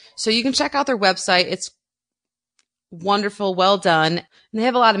 And so you can check out their website. It's wonderful, well done. And they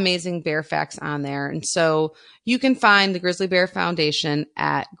have a lot of amazing bear facts on there. And so you can find the Grizzly Bear Foundation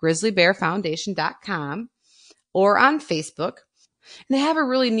at grizzlybearfoundation.com or on Facebook. And they have a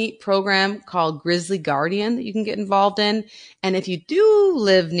really neat program called Grizzly Guardian that you can get involved in. And if you do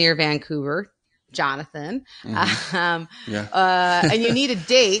live near Vancouver, Jonathan, and you need a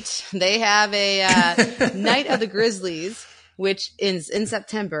date, they have a Night of the Grizzlies, which is in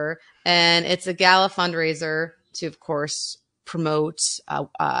September. And it's a gala fundraiser to, of course, promote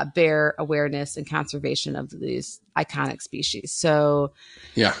bear awareness and conservation of these iconic species. So,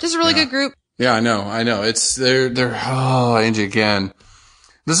 just a really good group. Yeah, I know. It's Angie, again.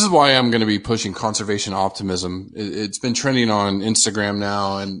 This is why I'm going to be pushing conservation optimism. It's been trending on Instagram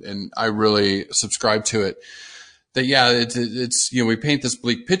now, and I really subscribe to it. That it's we paint this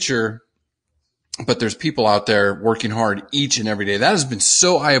bleak picture, but there's people out there working hard each and every day. That has been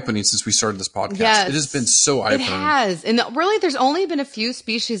so eye-opening since we started this podcast. Yes, it has been so eye-opening. It has. And really, there's only been a few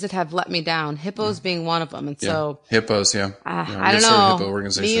species that have let me down, hippos being one of them. And so hippos, I don't know. Hippo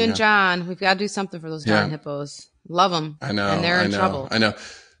organization, me and John, we've got to do something for those darn hippos. Love them. I know. And they're in trouble. I know.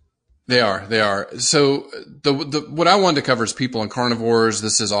 They are. So what I wanted to cover is People and Carnivores.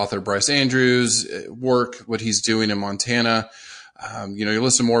 This is author Bryce Andrews' work, what he's doing in Montana. You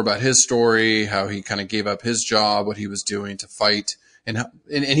listen more about his story, how he kind of gave up his job, what he was doing to fight. And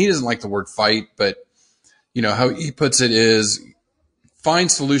he doesn't like the word fight, but, how he puts it is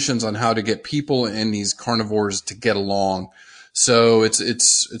find solutions on how to get people and these carnivores to get along So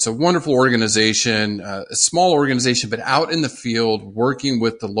it's a wonderful organization, a small organization, but out in the field working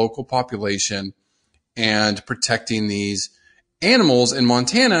with the local population and protecting these animals in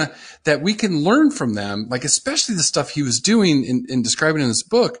Montana that we can learn from them, like especially the stuff he was doing in describing in this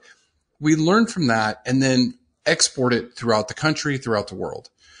book. We learn from that and then export it throughout the country, throughout the world.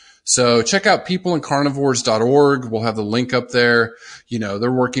 So check out peopleandcarnivores.org. We'll have the link up there. You know,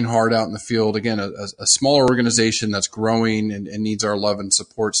 they're working hard out in the field. Again, a smaller organization that's growing and needs our love and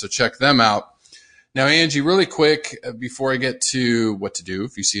support. So check them out. Now, Angie, really quick, before I get to what to do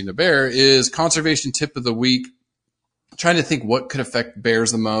if you see a bear, is conservation tip of the week. I'm trying to think what could affect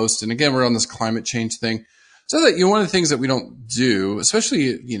bears the most. And again, we're on this climate change thing. So that, one of the things that we don't do,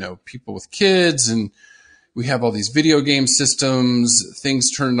 especially, people with kids, and we have all these video game systems, things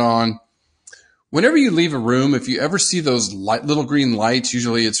turned on. Whenever you leave a room, if you ever see those little green lights,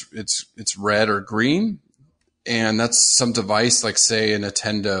 usually it's red or green. And that's some device like, say, a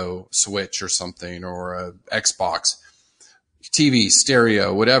Nintendo Switch or something, or a Xbox, TV,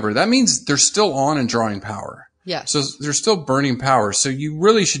 stereo, whatever. That means they're still on and drawing power. Yeah. So they're still burning power. So you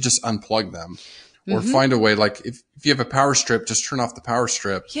really should just unplug them or find a way. Like if you have a power strip, just turn off the power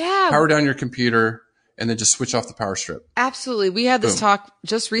strip. Yeah. Power down your computer and then just switch off the power strip. Absolutely. We had this talk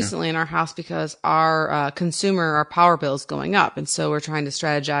just recently in our house because our power bill is going up. And so we're trying to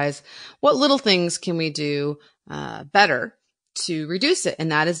strategize what little things can we do better to reduce it.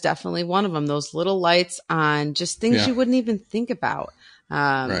 And that is definitely one of them. Those little lights on just things you wouldn't even think about.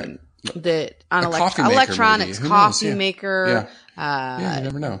 Right. That on Electronics, electronics, coffee maker, you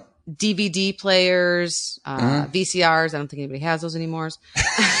never know. DVD players, VCRs. I don't think anybody has those anymore.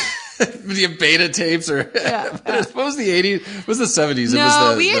 The beta tapes or what was the 80s? What was the 70s? No, it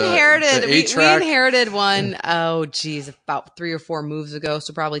was we inherited we 8-track. inherited one. Oh geez, about 3 or 4 moves ago,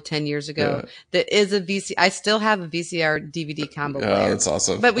 so probably 10 years ago. That is a VC. I still have a VCR DVD combo player. Oh, that's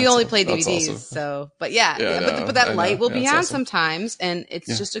awesome. But we only play DVDs, awesome. So. But but that light will be on sometimes, and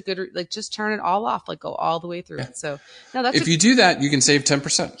it's just a good just turn it all off, like go all the way through it. So no, that's if you do that, you can save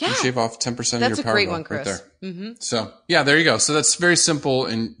 10%. Yeah. You shave off 10% of your power bill. That's a great one, Chris. Right there. So there you go. So that's very simple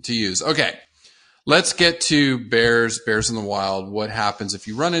and to use. Okay. Let's get to bears in the wild. What happens if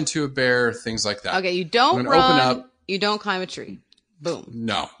you run into a bear, things like that. Okay. You don't run. You don't climb a tree. Boom.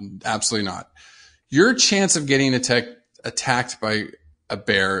 No, absolutely not. Your chance of getting attacked by a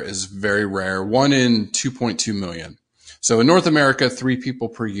bear is very rare. 1 in 2.2 million. So in North America, 3 people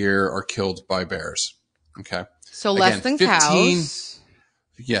per year are killed by bears. Okay. So less than 15, cows.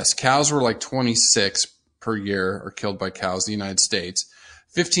 Yes. Cows were like 26 per year are killed by cows in the United States.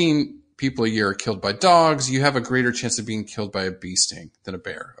 15 people a year are killed by dogs. You have a greater chance of being killed by a bee sting than a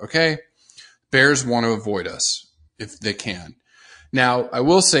bear. Okay. Bears want to avoid us if they can. Now, I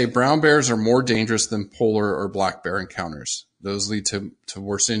will say brown bears are more dangerous than polar or black bear encounters. Those lead to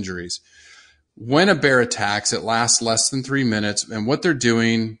worse injuries. When a bear attacks, it lasts less than 3 minutes. And what they're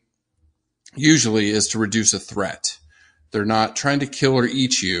doing usually is to reduce a threat. They're not trying to kill or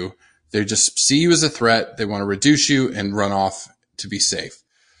eat you. They just see you as a threat. They want to reduce you and run off to be safe.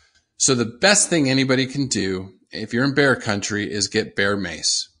 So the best thing anybody can do if you're in bear country is get bear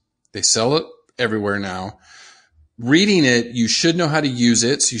mace. They sell it everywhere now. Reading it, you should know how to use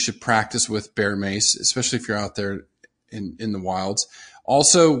it. So you should practice with bear mace, especially if you're out there in the wilds.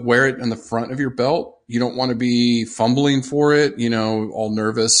 Also wear it on the front of your belt. You don't want to be fumbling for it, all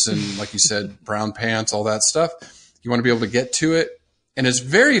nervous and like you said, brown pants, all that stuff. You want to be able to get to it. And it's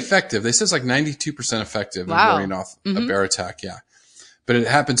very effective. They say it's like 92% effective in warding off a bear attack. Yeah. But it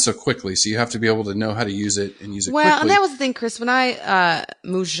happens so quickly. So you have to be able to know how to use it and use it quickly. Well, and that was the thing, Chris. When I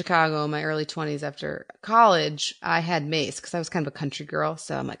moved to Chicago in my early 20s after college, I had mace because I was kind of a country girl.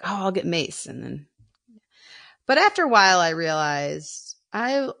 So I'm like, I'll get mace. But after a while, I realized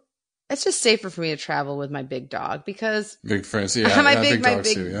it's just safer for me to travel with my big dog because big friends, my big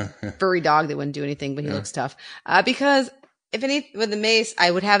furry dog that wouldn't do anything, but he looks tough. Because with the mace,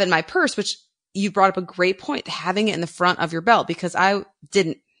 I would have it in my purse, which you brought up a great point, having it in the front of your belt, because I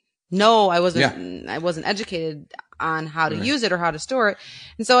didn't know, I wasn't educated on how to use it or how to store it.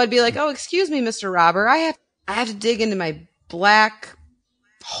 And so I'd be like, oh, excuse me, Mr. Robber, I have to dig into my black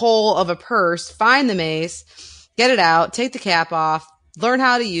hole of a purse, find the mace, get it out, take the cap off, learn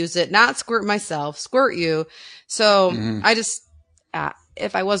how to use it, not squirt myself, squirt you. So I just,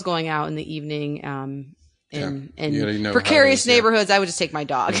 if I was going out in the evening, in precarious neighborhoods, I would just take my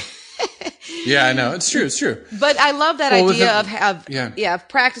dog. Yeah, I know. It's true. But I love that idea of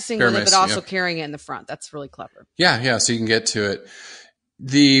practicing with it, but also carrying it in the front. That's really clever. Yeah. So you can get to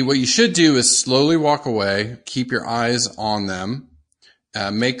it. What you should do is slowly walk away, keep your eyes on them,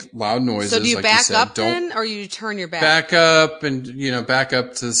 make loud noises. So do you like back you said. up then, or you turn your back? Back up and, back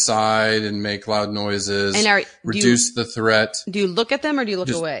up to the side and make loud noises. And reduce the threat. Do you look at them or do you look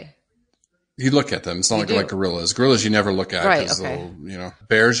away? You look at them. It's not like gorillas. Gorillas you never look at. Right, okay.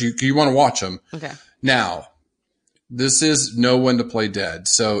 Bears, you want to watch them. Okay. Now, this is know when to play dead.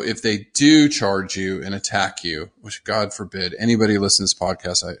 So if they do charge you and attack you, which God forbid anybody listen to this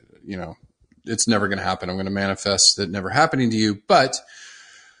podcast, it's never going to happen. I'm going to manifest that never happening to you. But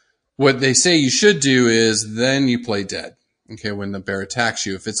what they say you should do is then you play dead. Okay. When the bear attacks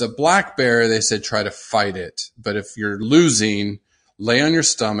you, if it's a black bear, they said try to fight it. But if you're losing, lay on your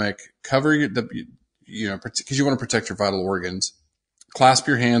stomach, cover because you want to protect your vital organs. Clasp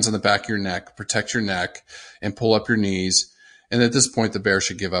your hands on the back of your neck, protect your neck, and pull up your knees. And at this point, the bear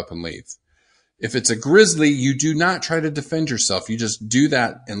should give up and leave. If it's a grizzly, you do not try to defend yourself. You just do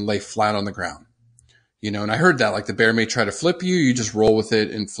that and lay flat on the ground. And I heard that, like the bear may try to flip you. You just roll with it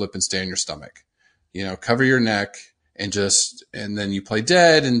and flip and stay on your stomach. Cover your neck and then you play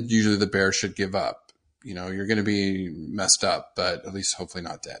dead, and usually the bear should give up. You're going to be messed up, but at least hopefully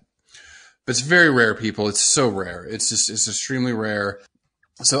not dead. But it's very rare, people. It's so rare. It's extremely rare.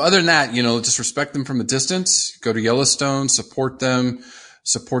 So other than that, just respect them from a distance. Go to Yellowstone, support them,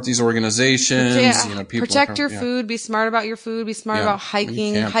 support these organizations. Yeah. Protect your food. Be smart about your food. Be smart about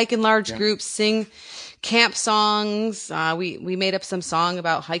hiking. Hike in large groups. Sing camp songs. We made up some song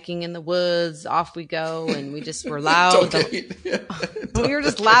about hiking in the woods. Off we go, and we just were loud. We were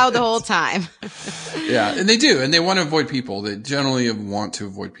just loud the whole time. Yeah, and they do, and they want to avoid people. They generally want to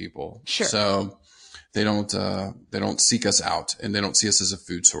avoid people. Sure. So they don't seek us out, and they don't see us as a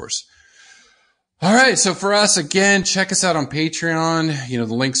food source. All right. So for us, again, check us out on Patreon. The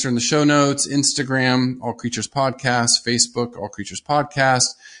links are in the show notes. Instagram, All Creatures Podcast. Facebook, All Creatures Podcast.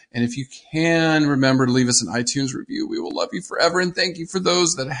 And if you can, remember to leave us an iTunes review. We will love you forever. And thank you for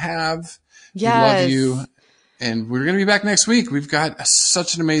those that have. Yes. We love you. And we're going to be back next week. We've got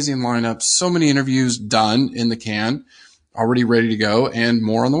such an amazing lineup. So many interviews done in the can, already ready to go, and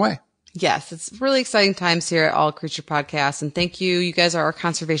more on the way. Yes, it's really exciting times here at All Creature Podcast. And thank you. You guys are our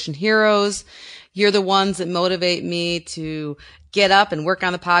conservation heroes. You're the ones that motivate me to get up and work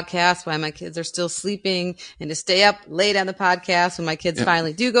on the podcast while my kids are still sleeping, and to stay up late on the podcast when my kids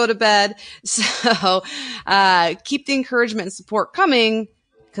finally do go to bed. So, keep the encouragement and support coming,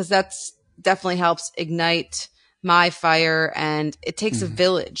 because that's definitely helps ignite my fire. And it takes a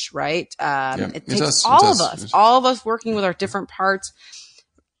village, right? It takes all of us working with our different parts.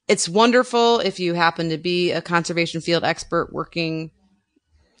 It's wonderful if you happen to be a conservation field expert working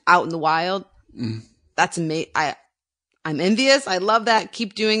out in the wild. That's amazing. I'm envious. I love that.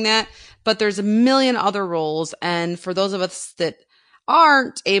 Keep doing that. But there's a million other roles. And for those of us that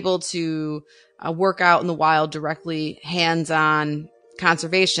aren't able to work out in the wild directly, hands-on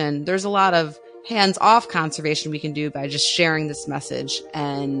conservation, there's a lot of hands-off conservation we can do by just sharing this message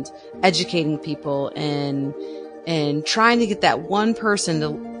and educating people and trying to get that one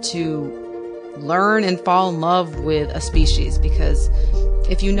person to learn and fall in love with a species. Because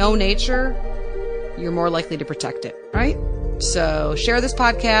if you know nature, you're more likely to protect it, right? So share this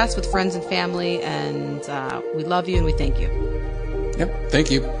podcast with friends and family, and we love you and we thank you. Yep, thank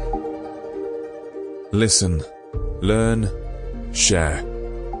you. Listen, learn, share.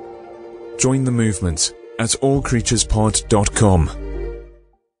 Join the movement at allcreaturespod.com.